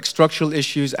of the like structural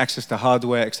issues, access to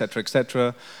hardware, et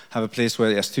cetera, have a place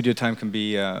where studio time can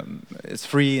be, it's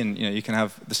free, and you can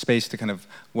have the space to kind of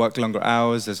work longer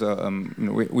hours. There's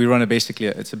we run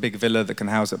it's a big villa that can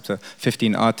house up to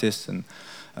 15 artists and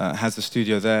has the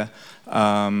studio there.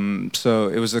 So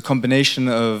it was a combination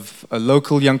of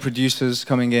local young producers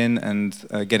coming in and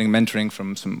getting mentoring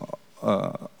from some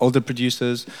older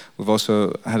producers. We've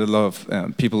also had a lot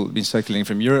of people been circulating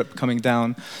from Europe coming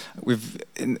down.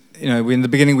 In the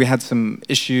beginning we had some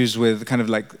issues with kind of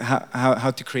like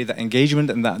how to create that engagement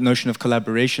and that notion of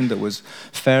collaboration that was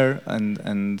fair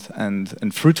and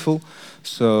fruitful.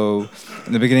 So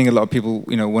in the beginning a lot of people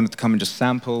wanted to come and just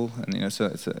sample, and so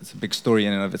it's a big story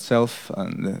in and of itself,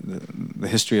 and the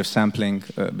history of sampling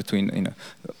between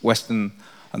Western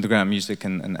underground music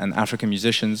and African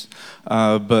musicians.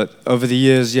 But over the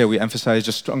years, we emphasize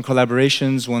just strong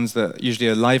collaborations, ones that usually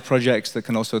are live projects that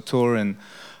can also tour. And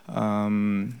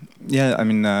we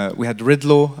had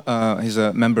Ridlaw, he's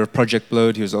a member of Project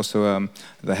Blowed. He was also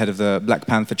the head of the Black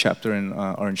Panther chapter in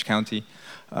Orange County.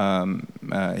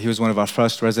 He was one of our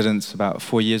first residents about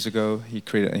 4 years ago. He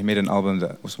made an album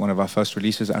that was one of our first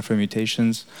releases, Afro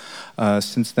Mutations.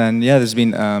 Since then, there's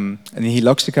been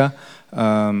Nihiloxica,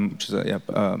 which is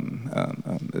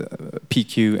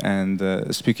PQ and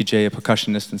Spooky J, a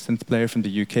percussionist and synth player from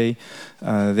the UK.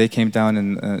 They came down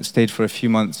and stayed for a few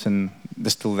months, and they're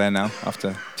still there now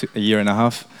after a year and a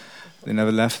half. They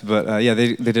never left, but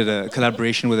they did a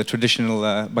collaboration with a traditional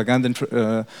Bagandan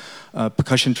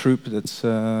percussion troupe that's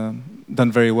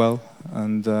done very well,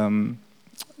 and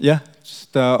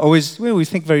always we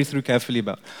think very through carefully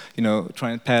about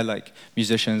trying to pair like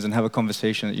musicians and have a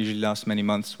conversation that usually lasts many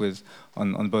months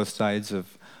on both sides of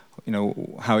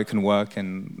how it can work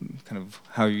and kind of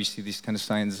how you see these kind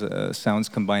of sounds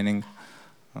combining.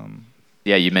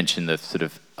 You mentioned the sort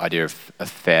of idea of a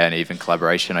fair and even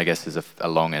collaboration. I guess there's a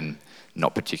long and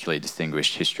not particularly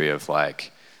distinguished history of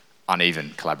like uneven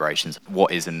collaborations.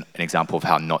 What is an example of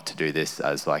how not to do this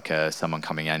as like someone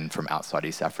coming in from outside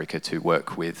East Africa to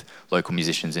work with local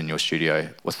musicians in your studio?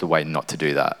 What's the way not to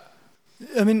do that?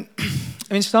 I mean,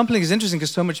 sampling is interesting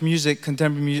because so much music,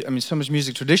 contemporary music, so much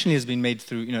music traditionally has been made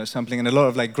through sampling, and a lot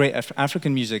of like great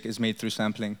African music is made through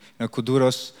sampling.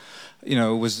 Kuduros,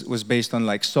 was based on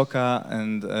like soca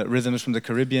and rhythms from the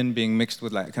Caribbean being mixed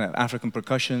with like kind of African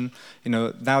percussion.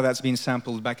 Now that's been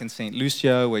sampled back in St.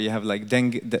 Lucia, where you have like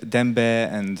Dembe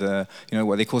and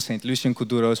what they call St. Lucian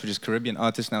kuduros, which is Caribbean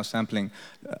artists now sampling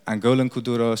Angolan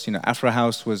kuduros. Afro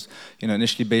House was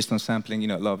initially based on sampling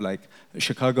a lot of like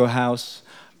Chicago house.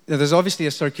 There's obviously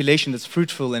a circulation that's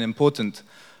fruitful and important.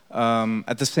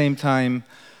 At the same time,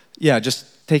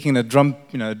 just taking a drum,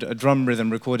 a drum rhythm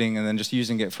recording and then just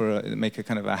using it for make a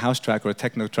kind of a house track or a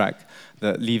techno track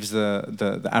that leaves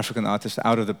the African artist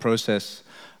out of the process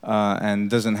and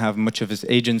doesn't have much of his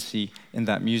agency in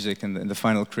that music and in the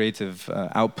final creative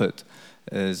output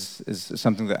is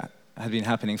something that had been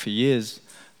happening for years.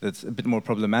 That's a bit more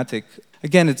problematic.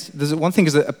 Again, there's one thing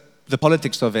is the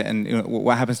politics of it and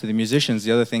what happens to the musicians.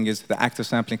 The other thing is the act of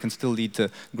sampling can still lead to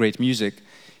great music,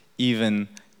 even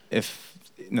if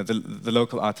the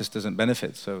local artist doesn't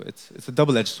benefit. So it's a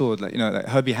double-edged sword. Like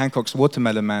Herbie Hancock's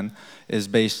Watermelon Man is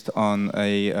based on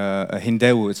a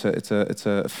hindewu. It's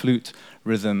a flute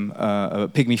rhythm, a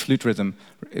pygmy flute rhythm.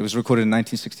 It was recorded in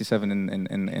 1967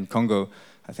 in Congo.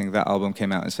 I think that album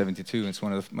came out in '72. It's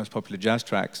one of the most popular jazz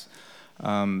tracks.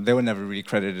 They were never really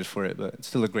credited for it, but it's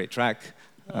still a great track.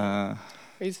 Are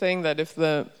you saying that if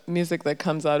the music that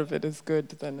comes out of it is good,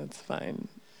 then it's fine?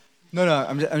 No,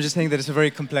 I'm just saying that it's a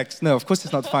very complex. No, of course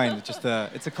it's not fine. It's just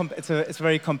it's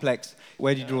very complex.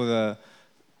 Where do you draw the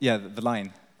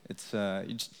line?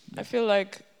 I feel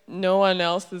like no one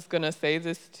else is gonna say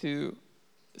this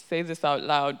out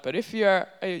loud. But if you're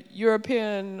a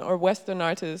European or Western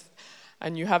artist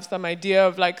and you have some idea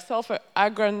of like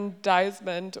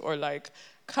self-aggrandizement or like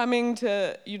coming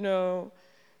to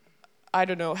I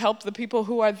don't know, help the people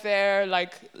who are there,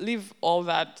 like leave all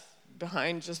that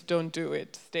behind, just don't do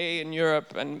it. Stay in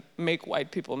Europe and make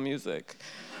white people music.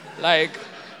 Like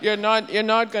you're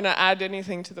not gonna add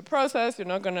anything to the process. You're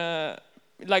not gonna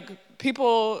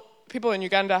people in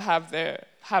Uganda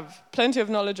have plenty of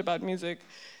knowledge about music.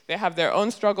 They have their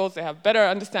own struggles. They have better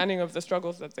understanding of the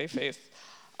struggles that they face.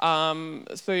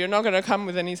 So you're not gonna come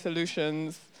with any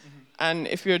solutions. And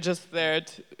if you're just there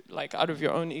out of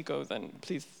your own ego, then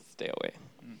please stay away.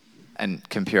 And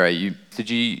Kempure, did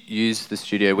you use the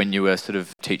studio when you were sort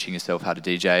of teaching yourself how to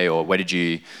DJ, or where did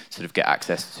you sort of get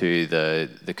access to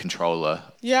the controller?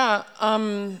 Yeah,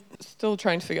 still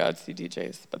trying to figure out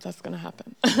CDJs, but that's gonna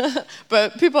happen.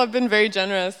 But people have been very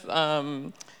generous.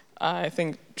 I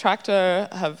think Traktor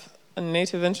and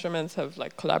Native Instruments have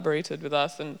collaborated with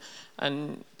us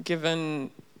and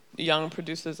given young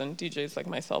producers and DJs like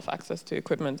myself access to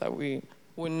equipment that we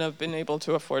wouldn't have been able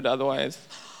to afford otherwise.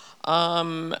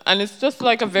 And it's just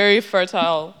a very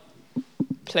fertile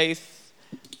place,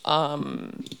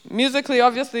 musically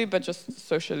obviously, but just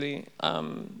socially,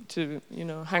 to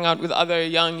hang out with other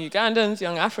young Ugandans,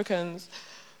 young Africans,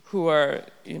 who are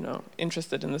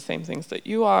interested in the same things that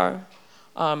you are,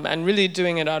 and really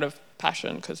doing it out of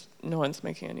passion because no one's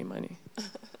making any money.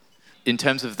 In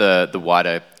terms of the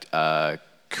wider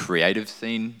creative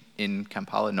scene in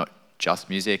Kampala, not just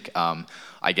music,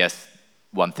 I guess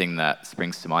one thing that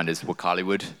springs to mind is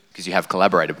Wakaliwood, because you have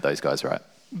collaborated with those guys, right?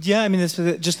 Yeah, I mean, it's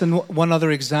just one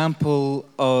other example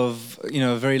of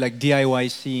a very DIY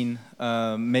scene,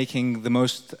 making the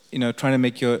most, trying to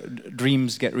make your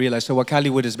dreams get realized. So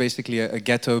Wakaliwood is basically a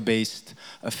ghetto-based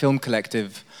film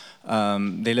collective.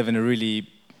 They live in a really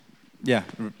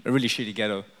shitty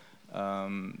ghetto.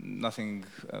 Nothing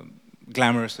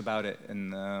glamorous about it,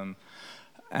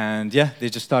 and they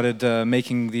just started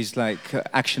making these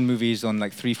action movies on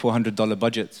 $300-400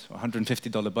 budgets, or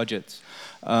 $150 budgets.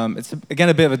 It's again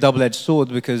a bit of a double-edged sword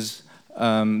because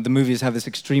the movies have this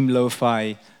extreme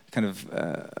lo-fi kind of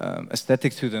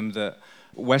aesthetic to them that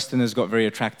Westerners got very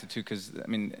attracted to. Because I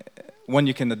mean, one,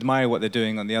 you can admire what they're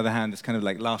doing. On the other hand, it's kind of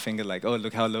laughing at oh,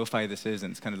 look how lo-fi this is,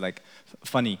 and it's kind of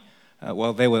funny.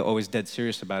 Well, they were always dead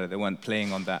serious about it. They weren't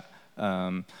playing on that.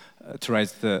 To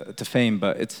rise to fame,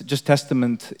 but it's just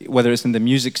testament, whether it's in the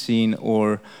music scene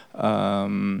or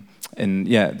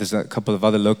there's a couple of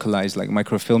other localized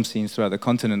microfilm scenes throughout the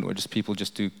continent where just people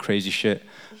just do crazy shit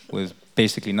with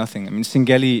basically nothing. I mean,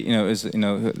 Singeli,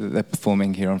 they're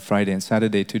performing here on Friday and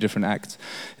Saturday, 2 different acts.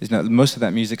 Most of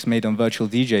that music's made on virtual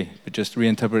DJ, but just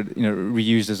reinterpreted,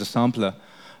 reused as a sampler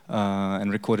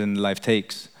and recorded in live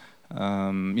takes.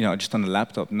 Just on the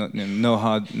laptop,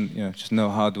 just no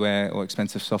hardware or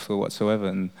expensive software whatsoever.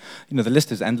 And the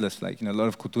list is endless. A lot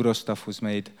of Kuduro stuff was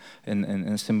made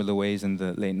in similar ways in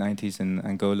the late 90s in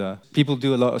Angola. People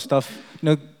do a lot of stuff.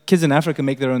 Kids in Africa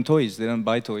make their own toys. They don't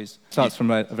buy toys. It starts from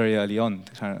very early on.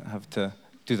 They kind of have to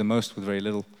do the most with very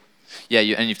little. Yeah,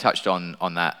 and you've touched on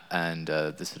that and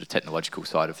the sort of technological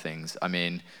side of things. I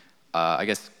mean, I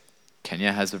guess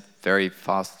Kenya has a very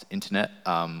fast internet.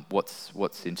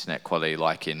 What's internet quality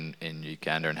like in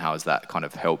Uganda, and how has that kind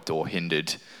of helped or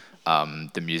hindered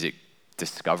the music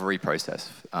discovery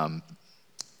process?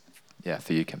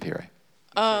 For you, Kempire.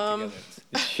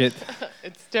 Shit.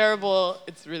 It's terrible.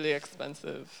 It's really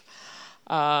expensive.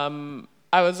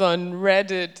 I was on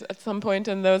Reddit at some point,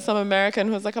 and there was some American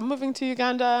who was like, I'm moving to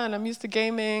Uganda, and I'm used to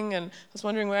gaming, and I was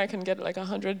wondering where I can get like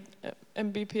 100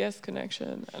 Mbps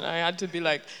connection. And I had to be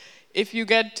like, if you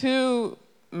get 2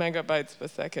 megabytes per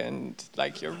second,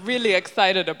 like, you're really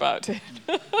excited about it.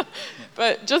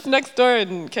 But just next door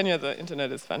in Kenya, the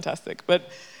internet is fantastic. But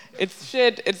it's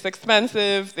shit, it's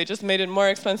expensive. They just made it more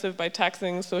expensive by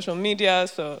taxing social media.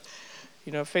 So,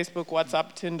 Facebook,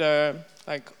 WhatsApp, Tinder,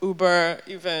 like Uber,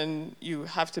 even you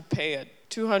have to pay a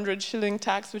 200 shilling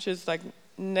tax, which is like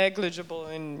negligible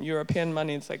in European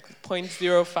money. It's like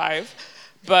 0.05.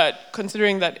 But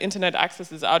considering that internet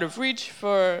access is out of reach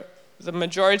for the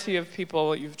majority of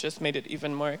people, you've just made it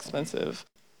even more expensive.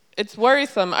 It's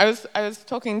worrisome. I was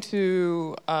talking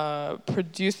to a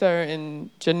producer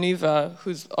in Geneva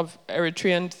who's of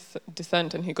Eritrean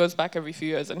descent, and he goes back every few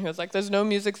years, and he was like, there's no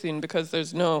music scene because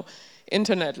there's no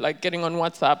internet. Like, getting on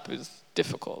WhatsApp is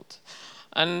difficult.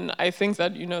 And I think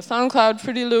that, SoundCloud,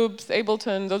 Fruity Loops,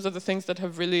 Ableton, those are the things that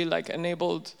have really like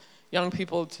enabled young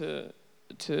people to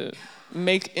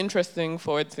make interesting,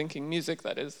 forward-thinking music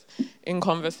that is in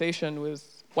conversation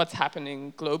with what's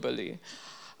happening globally.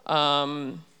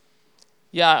 And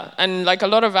like a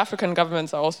lot of African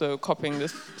governments are also copying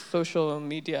this social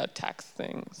media tax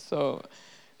thing. So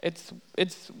it's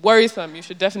worrisome. You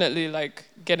should definitely like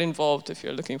get involved if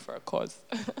you're looking for a cause.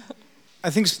 I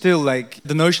think still like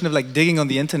the notion of like digging on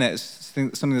the internet is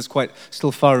something that's quite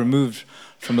still far removed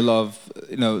from a lot of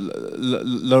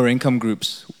lower income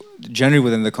groups, generally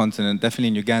within the continent, definitely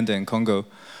in Uganda and Congo.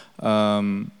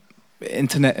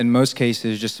 Internet in most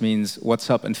cases just means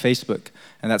WhatsApp and Facebook,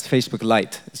 and that's Facebook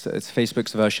Lite. It's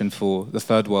Facebook's version for the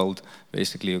third world,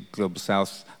 basically, or global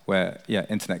south, where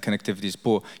internet connectivity is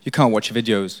poor. You can't watch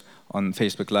videos on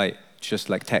Facebook Lite, it's just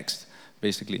like text,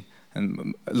 basically.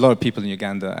 And a lot of people in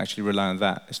Uganda actually rely on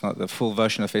that. It's not the full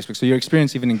version of Facebook. So your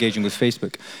experience even engaging with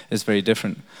Facebook is very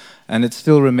different. And it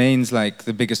still remains like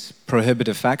the biggest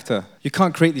prohibitive factor. You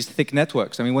can't create these thick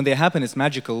networks. I mean, when they happen, it's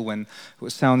magical. When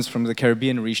sounds from the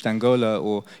Caribbean reached Angola,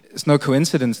 or it's no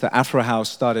coincidence that Afro House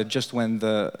started just when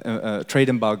the trade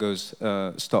embargoes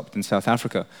stopped in South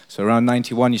Africa. So around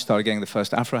 91, you started getting the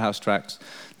first Afro House tracks.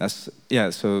 So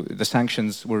the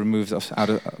sanctions were removed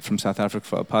from South Africa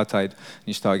for apartheid, and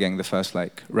you start getting the first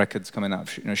like records coming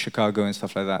out of Chicago and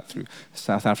stuff like that through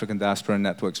South African diaspora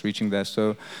networks reaching there.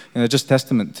 So just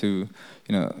testament to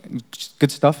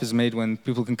good stuff is made when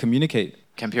people can communicate.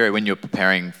 Kempire, when you're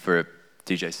preparing for a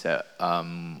DJ set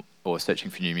or searching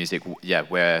for new music,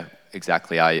 where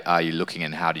exactly are you looking,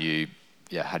 and how do you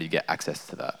get access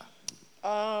to that?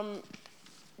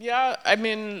 I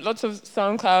mean, lots of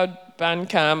SoundCloud,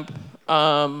 Bandcamp,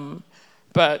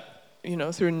 but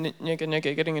through Nyege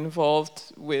Nyege, getting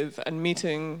involved with and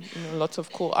meeting lots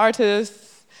of cool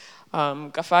artists,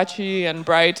 Gafachi and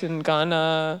Bright in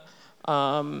Ghana,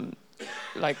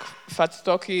 like Fat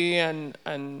Stocky and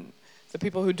the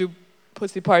people who do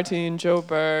Pussy Party in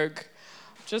Joburg.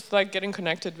 Just like getting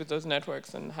connected with those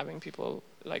networks and having people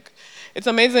like, it's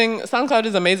amazing. SoundCloud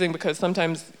is amazing because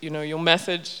sometimes you'll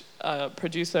message a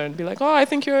producer and be like, oh, I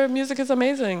think your music is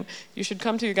amazing. You should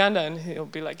come to Uganda, and he'll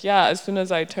be like, yeah, as soon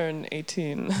as I turn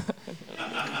 18.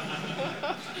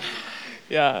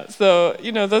 So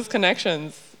those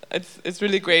connections. It's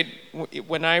really great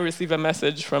when I receive a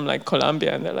message from like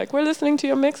Colombia and they're like, we're listening to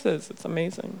your mixes. It's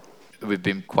amazing. We've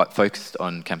been quite focused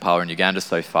on Kampala and Uganda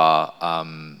so far.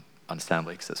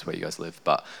 Understandably, because that's where you guys live,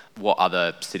 but what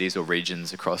other cities or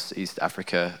regions across East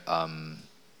Africa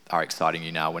are exciting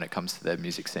you now when it comes to their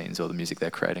music scenes or the music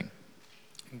they're creating?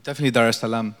 Definitely Dar es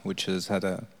Salaam, which has had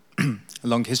a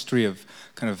long history of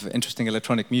kind of interesting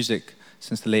electronic music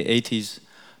since the late 80s.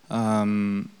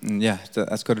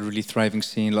 That's got a really thriving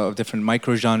scene, a lot of different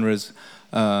micro-genres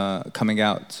coming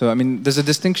out. So, I mean, there's a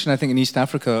distinction, I think, in East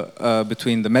Africa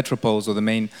between the metropoles, or the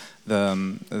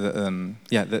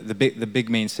big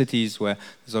main cities, where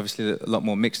there's obviously a lot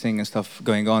more mixing and stuff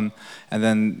going on, and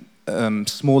then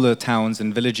smaller towns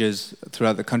and villages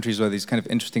throughout the countries where these kind of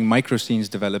interesting micro scenes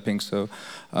developing. So,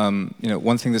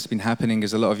 one thing that's been happening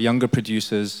is a lot of younger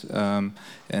producers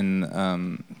in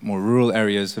more rural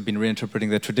areas have been reinterpreting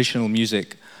their traditional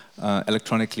music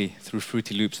electronically through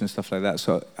Fruity Loops and stuff like that.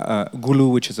 So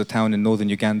Gulu, which is a town in northern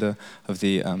Uganda of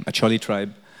the Acholi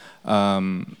tribe,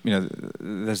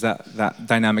 There's that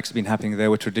dynamic's been happening there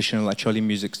where traditional Acholi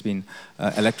music's been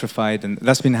electrified, and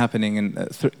that's been happening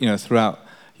throughout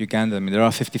Uganda. I mean, there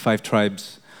are 55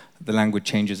 tribes. The language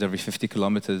changes every 50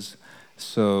 kilometers.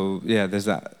 So yeah, there's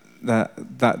that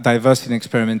diversity and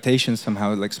experimentation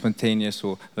somehow, like spontaneous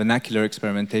or vernacular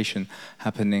experimentation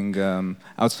happening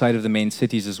outside of the main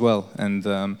cities as well. And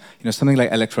something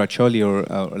like Electro Acholi or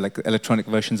like electronic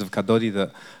versions of Kadodi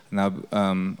that now,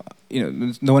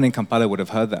 no one in Kampala would have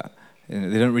heard that.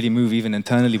 They don't really move even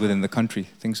internally within the country.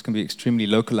 Things can be extremely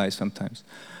localized sometimes.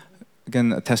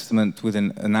 Again, a testament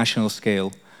within a national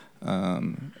scale,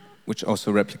 which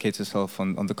also replicates itself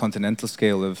on the continental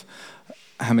scale of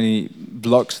how many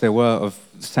blocks there were of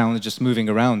sound just moving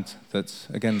around. That's,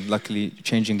 again, luckily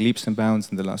changing leaps and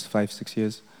bounds in the last 5-6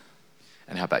 years.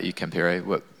 And how about you, Kempere?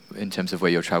 What, in terms of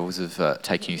where your travels have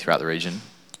taken you throughout the region?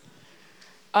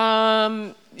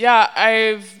 Yeah,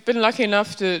 I've been lucky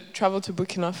enough to travel to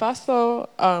Burkina Faso,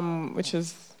 which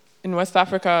is in West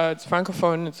Africa. It's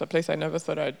francophone. It's a place I never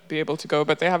thought I'd be able to go,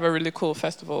 but they have a really cool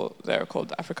festival there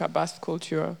called Africa Basque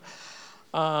Culture,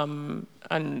 and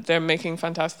they're making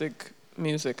fantastic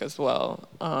music as well.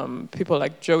 People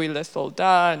like Joey Le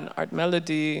Soldat and Art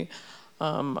Melody,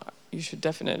 you should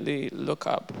definitely look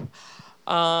up.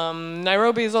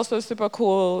 Nairobi is also super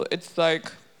cool. It's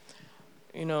like,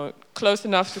 close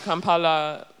enough to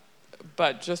Kampala,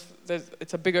 but just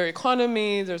it's a bigger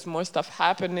economy. There's more stuff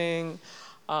happening.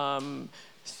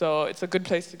 So it's a good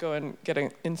place to go and get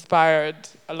inspired.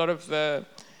 A lot of the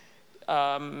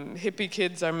hippie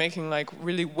kids are making like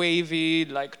really wavy,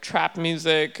 like trap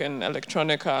music and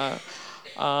electronica.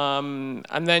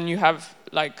 And then you have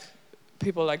like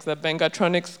people like the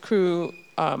Bengatronics crew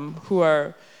who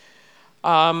are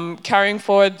carrying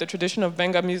forward the tradition of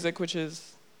Benga music, which is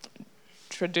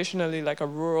traditionally like a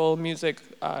rural music.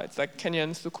 It's like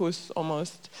Kenyan sukus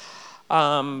almost.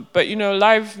 But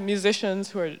live musicians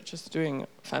who are just doing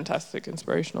fantastic,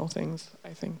 inspirational things,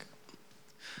 I think.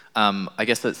 I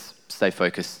guess let's stay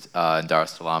focused in Dar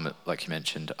es Salaam, like you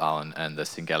mentioned, Alan, and the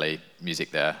Singeli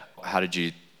music there. How did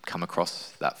you come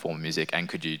across that form of music, and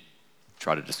could you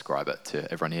try to describe it to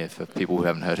everyone here for people who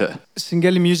haven't heard it?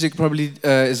 Singeli music probably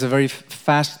is a very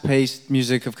fast-paced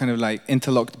music of kind of like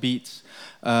interlocked beats,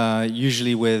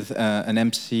 usually with an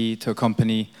MC to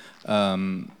accompany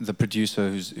the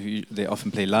producer who they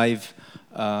often play live.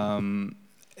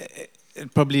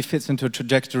 It probably fits into a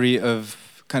trajectory of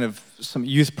kind of some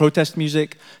youth protest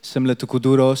music, similar to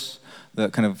Kuduros,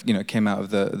 that kind of came out of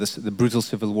the brutal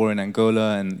civil war in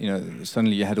Angola, and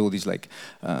suddenly you had all these like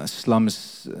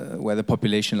slums where the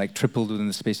population like tripled within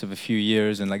the space of a few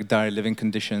years, and like dire living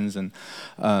conditions, and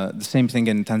the same thing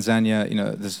in Tanzania.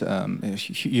 There's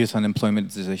youth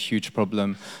unemployment is a huge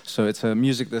problem. So it's a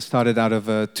music that started out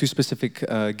of 2 specific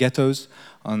ghettos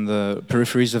on the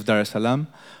peripheries of Dar es Salaam.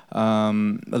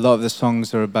 A lot of the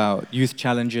songs are about youth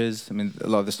challenges. I mean, a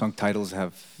lot of the song titles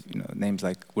have names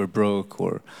like "We're Broke"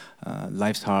 or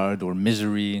 "Life's Hard" or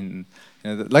 "Misery," and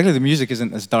likely the music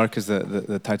isn't as dark as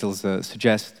the titles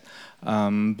suggest.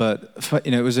 But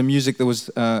it was a music that was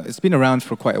it's been around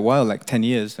for quite a while, like 10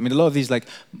 years. I mean, a lot of these like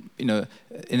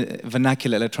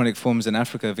vernacular electronic forms in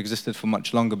Africa have existed for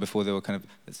much longer before they were kind of,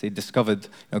 let's say, discovered.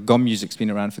 Gom music's been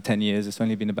around for 10 years. It's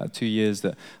only been about 2 years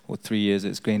or 3 years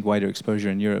it's gained wider exposure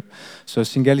in Europe. So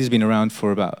Singeli's been around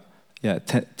for about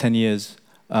 10 years.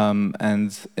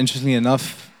 And interestingly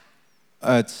enough,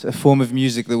 it's a form of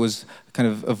music that was kind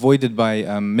of avoided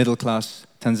by middle-class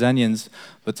Tanzanians,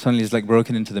 but suddenly is like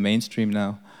broken into the mainstream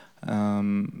now.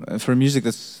 For a music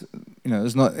that's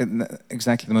is not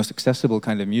exactly the most accessible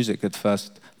kind of music at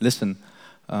first listen,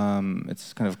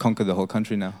 it's kind of conquered the whole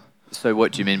country now. So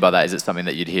what do you mean by that? Is it something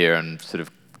that you'd hear on sort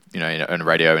of on a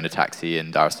radio in a taxi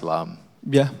in Dar es Salaam?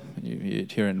 Yeah,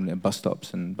 you'd hear it in bus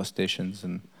stops and bus stations,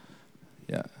 and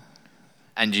yeah.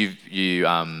 And you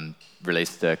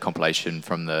released a compilation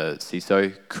from the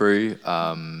CISO crew,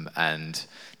 and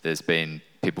there's been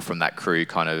people from that crew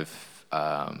kind of,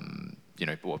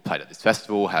 played at this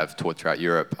festival, have toured throughout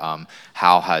Europe.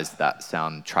 How has that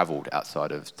sound traveled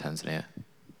outside of Tanzania?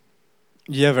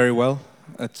 Yeah, very well.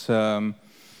 It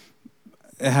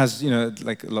has,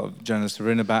 like a lot of journalists have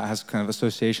written about, it has kind of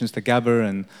associations to Gabber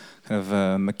and kind of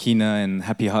Makina and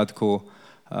happy hardcore.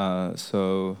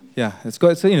 So yeah, it's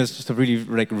just a really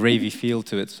like ravey feel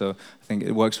to it. So I think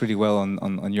it works really well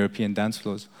on European dance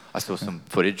floors. I saw some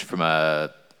footage from a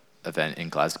event in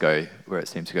Glasgow where it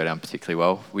seemed to go down particularly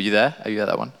well. Were you there? Are you at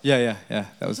that one? Yeah.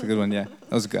 That was a good one. Yeah,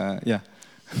 that was yeah.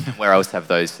 Where else have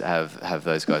those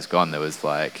guys gone? There was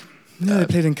like. Yeah, they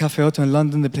played in Cafe Otto in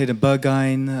London. They played in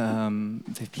Berghain.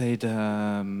 They played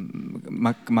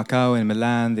Macau in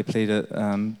Milan. They played at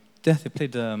Yeah, they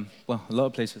played a lot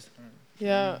of places.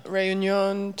 Yeah,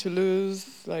 Réunion,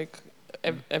 Toulouse, like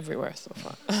everywhere so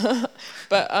far.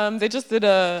 But they just did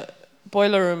a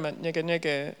boiler room at Nyege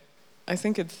Nyege. I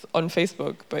think it's on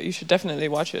Facebook, but you should definitely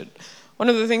watch it. One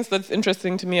of the things that's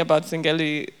interesting to me about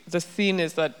Singeli, the scene,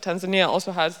 is that Tanzania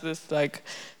also has this like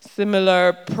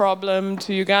similar problem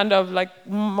to Uganda of like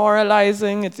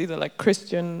moralizing. It's either like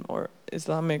Christian or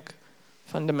Islamic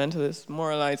fundamentalist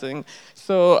moralizing.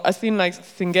 So a scene like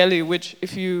Singeli, which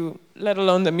if you, let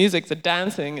alone the music, the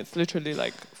dancing, it's literally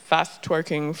like fast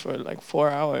twerking for like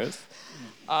 4 hours.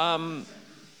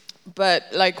 But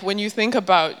like when you think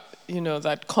about,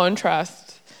 that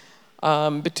contrast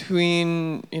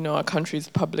between, a country's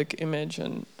public image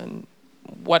and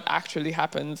what actually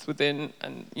happens within,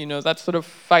 and, that sort of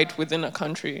fight within a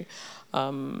country,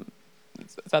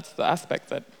 that's the aspect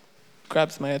that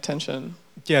grabs my attention.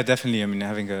 Yeah, definitely. I mean,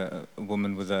 having a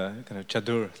woman with a kind of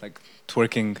chadur, like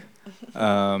twerking,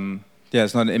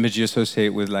 it's not an image you associate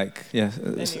with, like,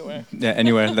 anywhere.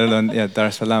 Anywhere, let alone, Dar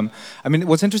es Salaam. I mean,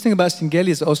 what's interesting about Singeli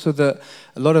is also that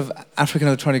a lot of African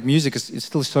electronic music is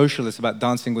still social. It's about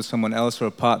dancing with someone else or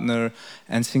a partner.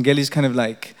 And Singeli is kind of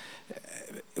like,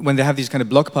 when they have these kind of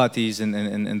block parties in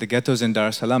the ghettos in Dar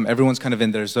es Salaam, everyone's kind of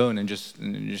in their zone and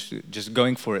just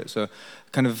going for it. So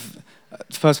kind of,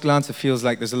 at first glance, it feels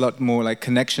like there's a lot more like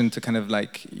connection to kind of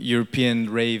like European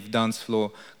rave dance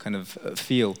floor kind of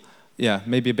feel. Yeah,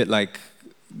 maybe a bit like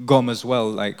Gom as well,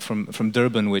 like from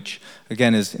Durban, which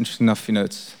again is interesting enough.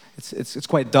 It's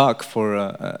quite dark for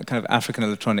kind of African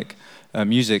electronic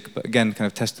music, but again, kind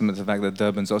of testament to the fact that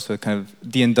Durban's also a kind of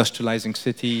deindustrializing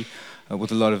city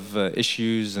with a lot of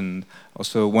issues, and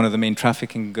also one of the main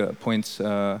trafficking points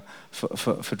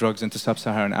for drugs into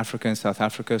sub-Saharan Africa and South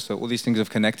Africa. So all these things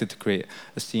have connected to create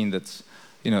a scene that's,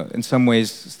 in some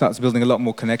ways starts building a lot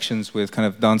more connections with kind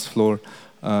of dance floor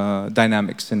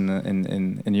dynamics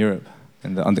in Europe,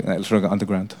 in the electronic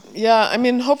underground. Yeah, I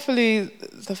mean, hopefully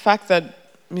the fact that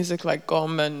music like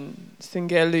Gom and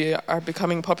Singeli are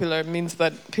becoming popular means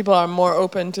that people are more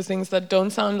open to things that don't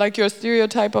sound like your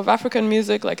stereotype of African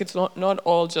music. Like it's not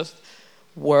all just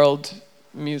world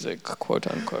music, quote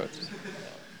unquote.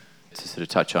 To sort of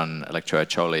touch on Electro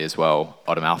Acholi as well,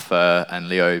 Autumn Alpha and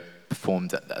Leo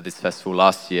performed at this festival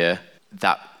last year.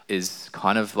 That is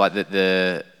kind of like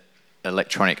the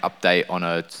electronic update on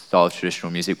a style of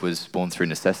traditional music was born through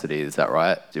necessity, is that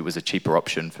right? It was a cheaper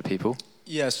option for people?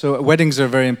 Yeah, so weddings are a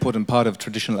very important part of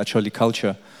traditional Acholi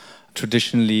culture.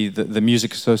 Traditionally, the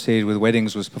music associated with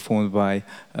weddings was performed by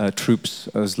troops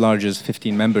as large as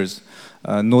 15 members.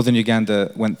 Northern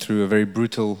Uganda went through a very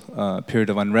brutal period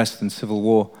of unrest and civil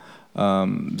war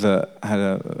that had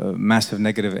a massive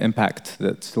negative impact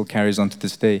that still carries on to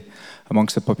this day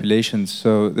amongst the population.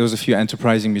 So there was a few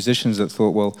enterprising musicians that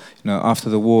thought, well, after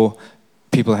the war,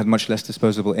 people had much less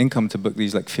disposable income to book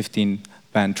these like 15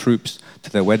 band troops to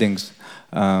their weddings.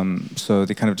 So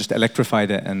they kind of just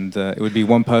electrified it, and it would be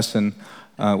one person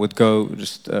would go,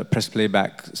 just press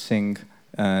playback, sing.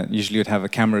 Usually would have a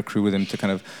camera crew with him to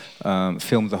kind of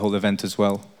film the whole event as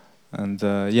well. And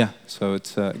so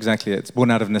it's exactly, it's born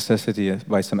out of necessity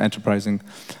by some enterprising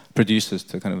producers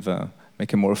to kind of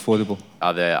make it more affordable.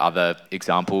 Are there other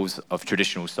examples of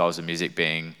traditional styles of music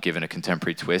being given a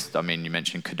contemporary twist? I mean, you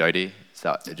mentioned Kadodi.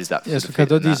 Does that yes, so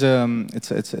Kadodi is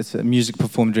it's a music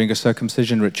performed during a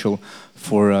circumcision ritual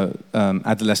for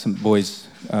adolescent boys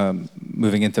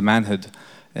moving into manhood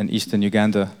in eastern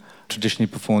Uganda,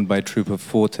 traditionally performed by a troupe of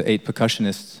 4 to 8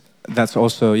 percussionists. That's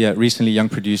also, recently young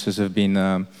producers have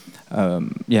been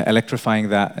electrifying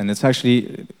that, and it's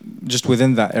actually just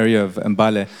within that area of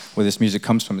Mbale where this music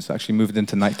comes from. It's actually moved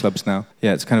into nightclubs now.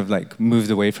 Yeah, it's kind of like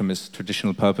moved away from its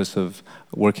traditional purpose of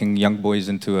working young boys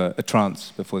into a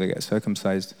trance before they get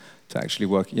circumcised to actually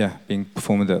work, being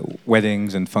performed at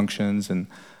weddings and functions and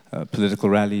political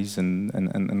rallies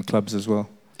and clubs as well.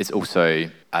 It's also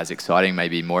as exciting,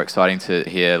 maybe more exciting, to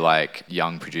hear like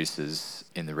young producers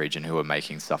in the region who are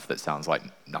making stuff that sounds like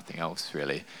nothing else,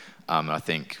 really. I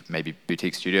think maybe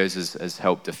Boutique Studios has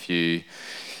helped a few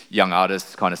young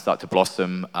artists kind of start to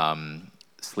blossom.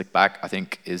 Slickback, I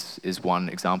think, is one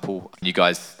example. You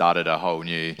guys started a whole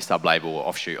new sub-label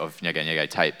offshoot of Nyege Nyege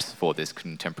Tapes for this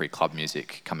contemporary club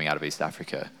music coming out of East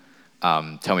Africa.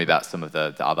 Tell me about some of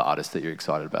the other artists that you're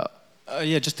excited about.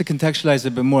 Just to contextualize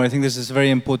a bit more, I think there's this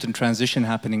very important transition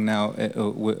happening now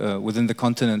within the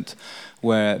continent,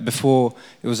 where before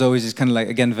it was always this kind of like,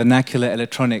 again, vernacular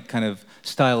electronic kind of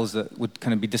styles that would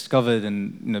kind of be discovered,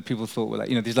 and people thought were like,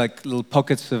 these like little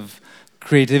pockets of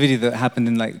creativity that happened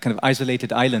in like kind of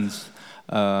isolated islands.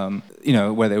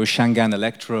 whether it was Shangan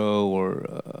Electro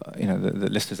or, the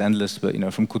list is endless, but,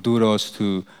 from Kuduros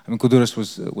to, Kuduros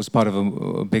was part of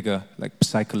a bigger, like,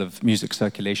 cycle of music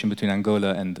circulation between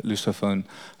Angola and Lusophone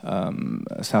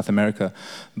South America.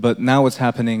 But now what's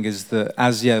happening is that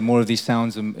as, more of these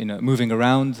sounds are, moving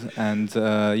around, and,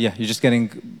 you're just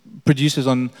getting producers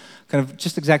on kind of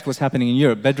just exactly what's happening in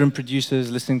Europe. Bedroom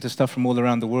producers listening to stuff from all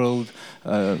around the world,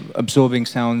 absorbing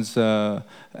sounds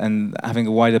and having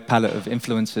a wider palette of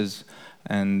influences,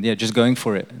 and just going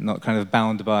for it, not kind of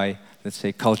bound by, let's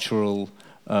say, cultural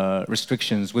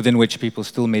restrictions within which people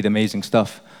still made amazing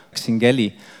stuff.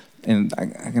 Singeli, and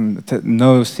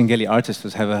no Singeli artist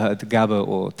has ever heard Gaba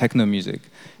or techno music.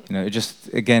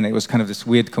 It was kind of this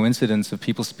weird coincidence of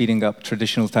people speeding up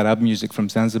traditional Tarab music from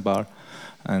Zanzibar,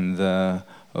 and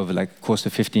over like a course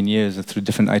of 15 years through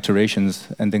different iterations,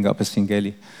 ending up as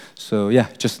Singeli. So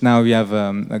just now we have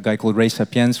a guy called Ray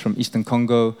Sapiens from Eastern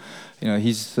Congo.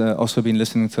 He's also been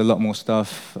listening to a lot more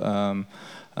stuff.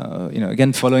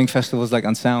 Again, following festivals like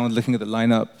Unsound, looking at the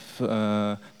lineup,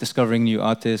 discovering new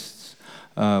artists.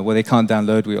 Where they can't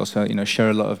download, we also share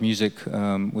a lot of music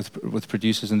with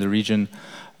producers in the region.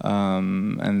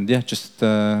 Just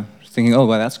thinking, oh,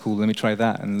 well, that's cool, let me try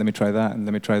that, and let me try that, and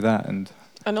let me try that.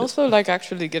 And also, like,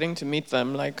 actually getting to meet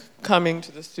them, like coming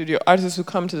to the studio, artists who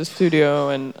come to the studio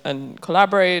and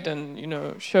collaborate and,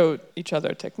 show each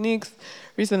other techniques.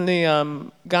 Recently,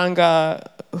 Ganga,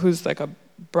 who's like a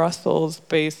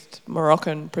Brussels-based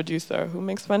Moroccan producer who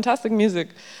makes fantastic music,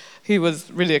 he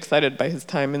was really excited by his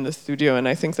time in the studio, and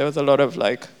I think there was a lot of,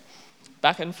 like,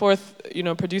 back and forth,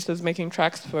 producers making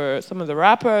tracks for some of the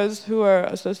rappers who are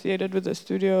associated with the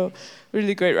studio.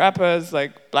 Really great rappers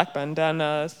like Black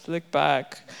Bandana,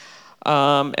 Slickback,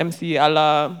 MC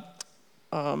Allah.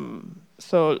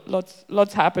 So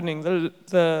lots happening.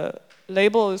 The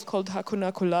label is called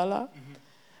Hakuna Kulala,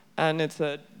 and it's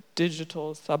a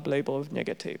digital sub-label of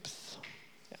Nyege Tapes.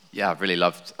 Yeah, I've really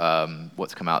loved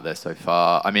what's come out there so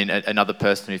far. I mean, another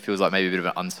person who feels like maybe a bit of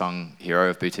an unsung hero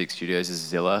of Boutique Studios is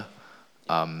Zilla.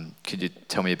 Could you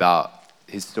tell me about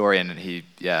his story and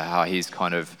how he's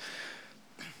kind of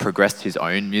progressed his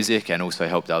own music and also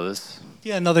helped others?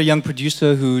 Yeah, another young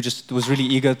producer who just was really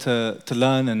eager to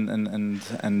learn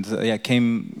and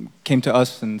came to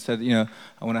us and said,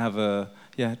 I want to have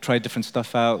try different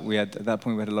stuff out. At that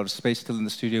point we had a lot of space still in the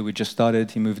studio. We just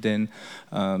started. He moved in,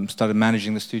 started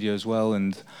managing the studio as well,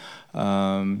 and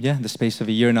the space of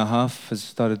a year and a half has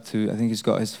started to. I think he's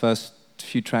got his first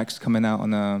few tracks coming out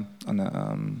on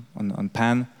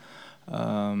Pan.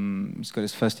 He's got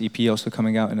his first EP also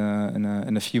coming out in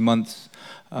a few months.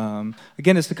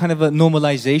 Again, it's the kind of a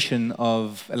normalization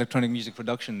of electronic music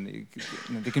production.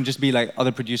 They can just be like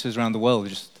other producers around the world,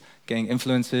 just getting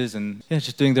influences and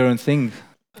just doing their own thing.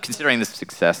 Considering the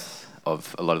success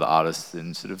of a lot of the artists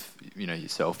and sort of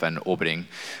yourself and orbiting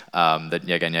the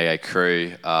Nyege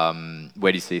crew,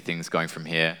 where do you see things going from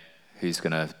here? Who's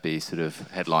going to be sort of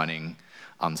headlining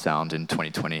Unsound in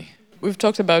 2020? We've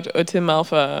talked about Otim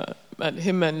Alpha, and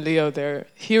him and Leo, they're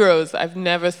heroes. I've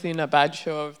never seen a bad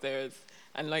show of theirs.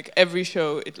 And like every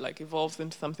show, it like evolves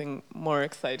into something more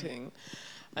exciting.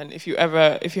 And if you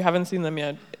haven't seen them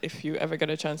yet, if you ever get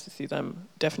a chance to see them,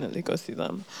 definitely go see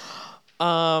them.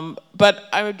 But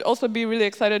I would also be really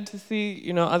excited to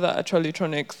see, other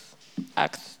Atroelectronics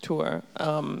acts tour,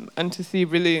 and to see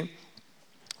really,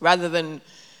 rather than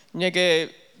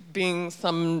Nyege being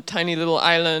some tiny little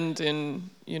island in,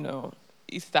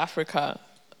 East Africa,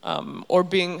 or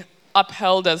being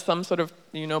upheld as some sort of,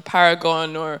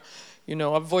 paragon or,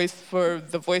 a voice for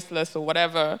the voiceless or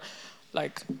whatever,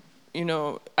 like,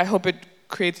 I hope it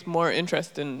creates more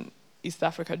interest in East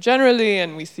Africa generally,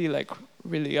 and we see like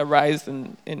really a rise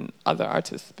in other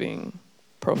artists being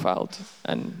profiled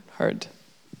and heard.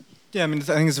 Yeah, I mean, I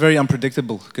think it's very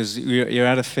unpredictable because you're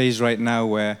at a phase right now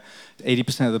where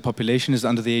 80% of the population is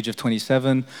under the age of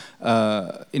 27.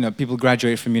 People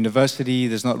graduate from university.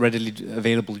 There's not readily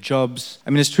available jobs. I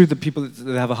mean, it's true that people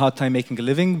that have a hard time making a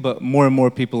living, but more and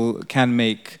more people can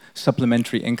make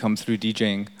supplementary income through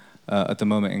DJing at the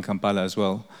moment in Kampala as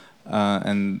well.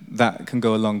 And that can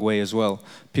go a long way as well.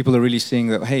 People are really seeing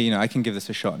that, hey, I can give this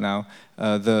a shot now.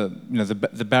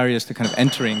 The barriers to kind of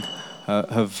entering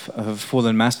have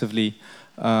fallen massively.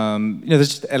 There's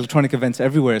just electronic events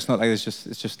everywhere. It's not like it's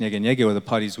just Nyege or the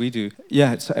parties we do.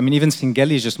 Yeah, even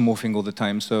Singeli is just morphing all the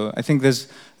time. So I think there's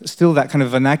still that kind of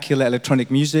vernacular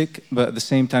electronic music, but at the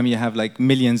same time you have like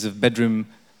millions of bedroom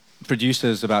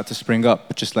producers about to spring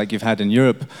up, just like you've had in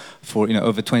Europe for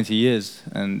over 20 years.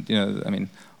 And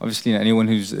obviously anyone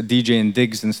who's a DJ in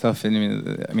digs and stuff,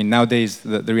 and I mean nowadays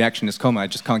the reaction is common. I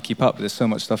just can't keep up. There's so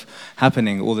much stuff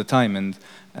happening all the time,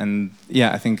 and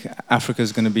yeah, I think Africa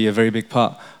is going to be a very big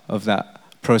part of that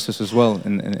process as well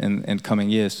in coming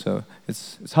years. So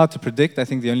it's hard to predict. I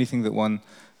think the only thing that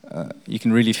you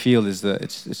can really feel is that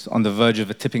it's on the verge of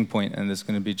a tipping point, and there's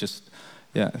going to be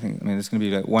there's going to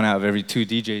be like 1 out of every 2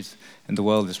 DJs in the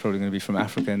world is probably going to be from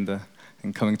Africa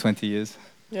in coming 20 years.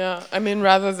 Yeah, I mean,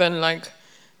 rather than like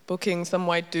booking some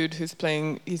white dude who's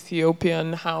playing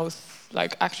Ethiopian house,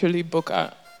 like actually book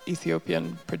a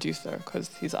Ethiopian producer because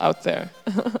he's out there.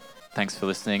 Thanks for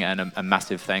listening, and a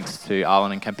massive thanks to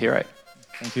Arlen and Campire.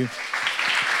 Thank you.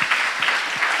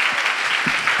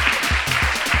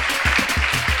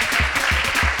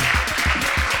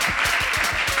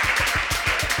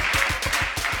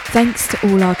 Thanks to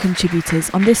all our contributors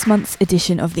on this month's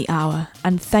edition of The Hour,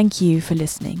 and thank you for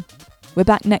listening. We're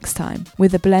back next time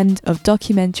with a blend of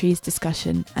documentaries,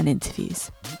 discussion, and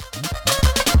interviews.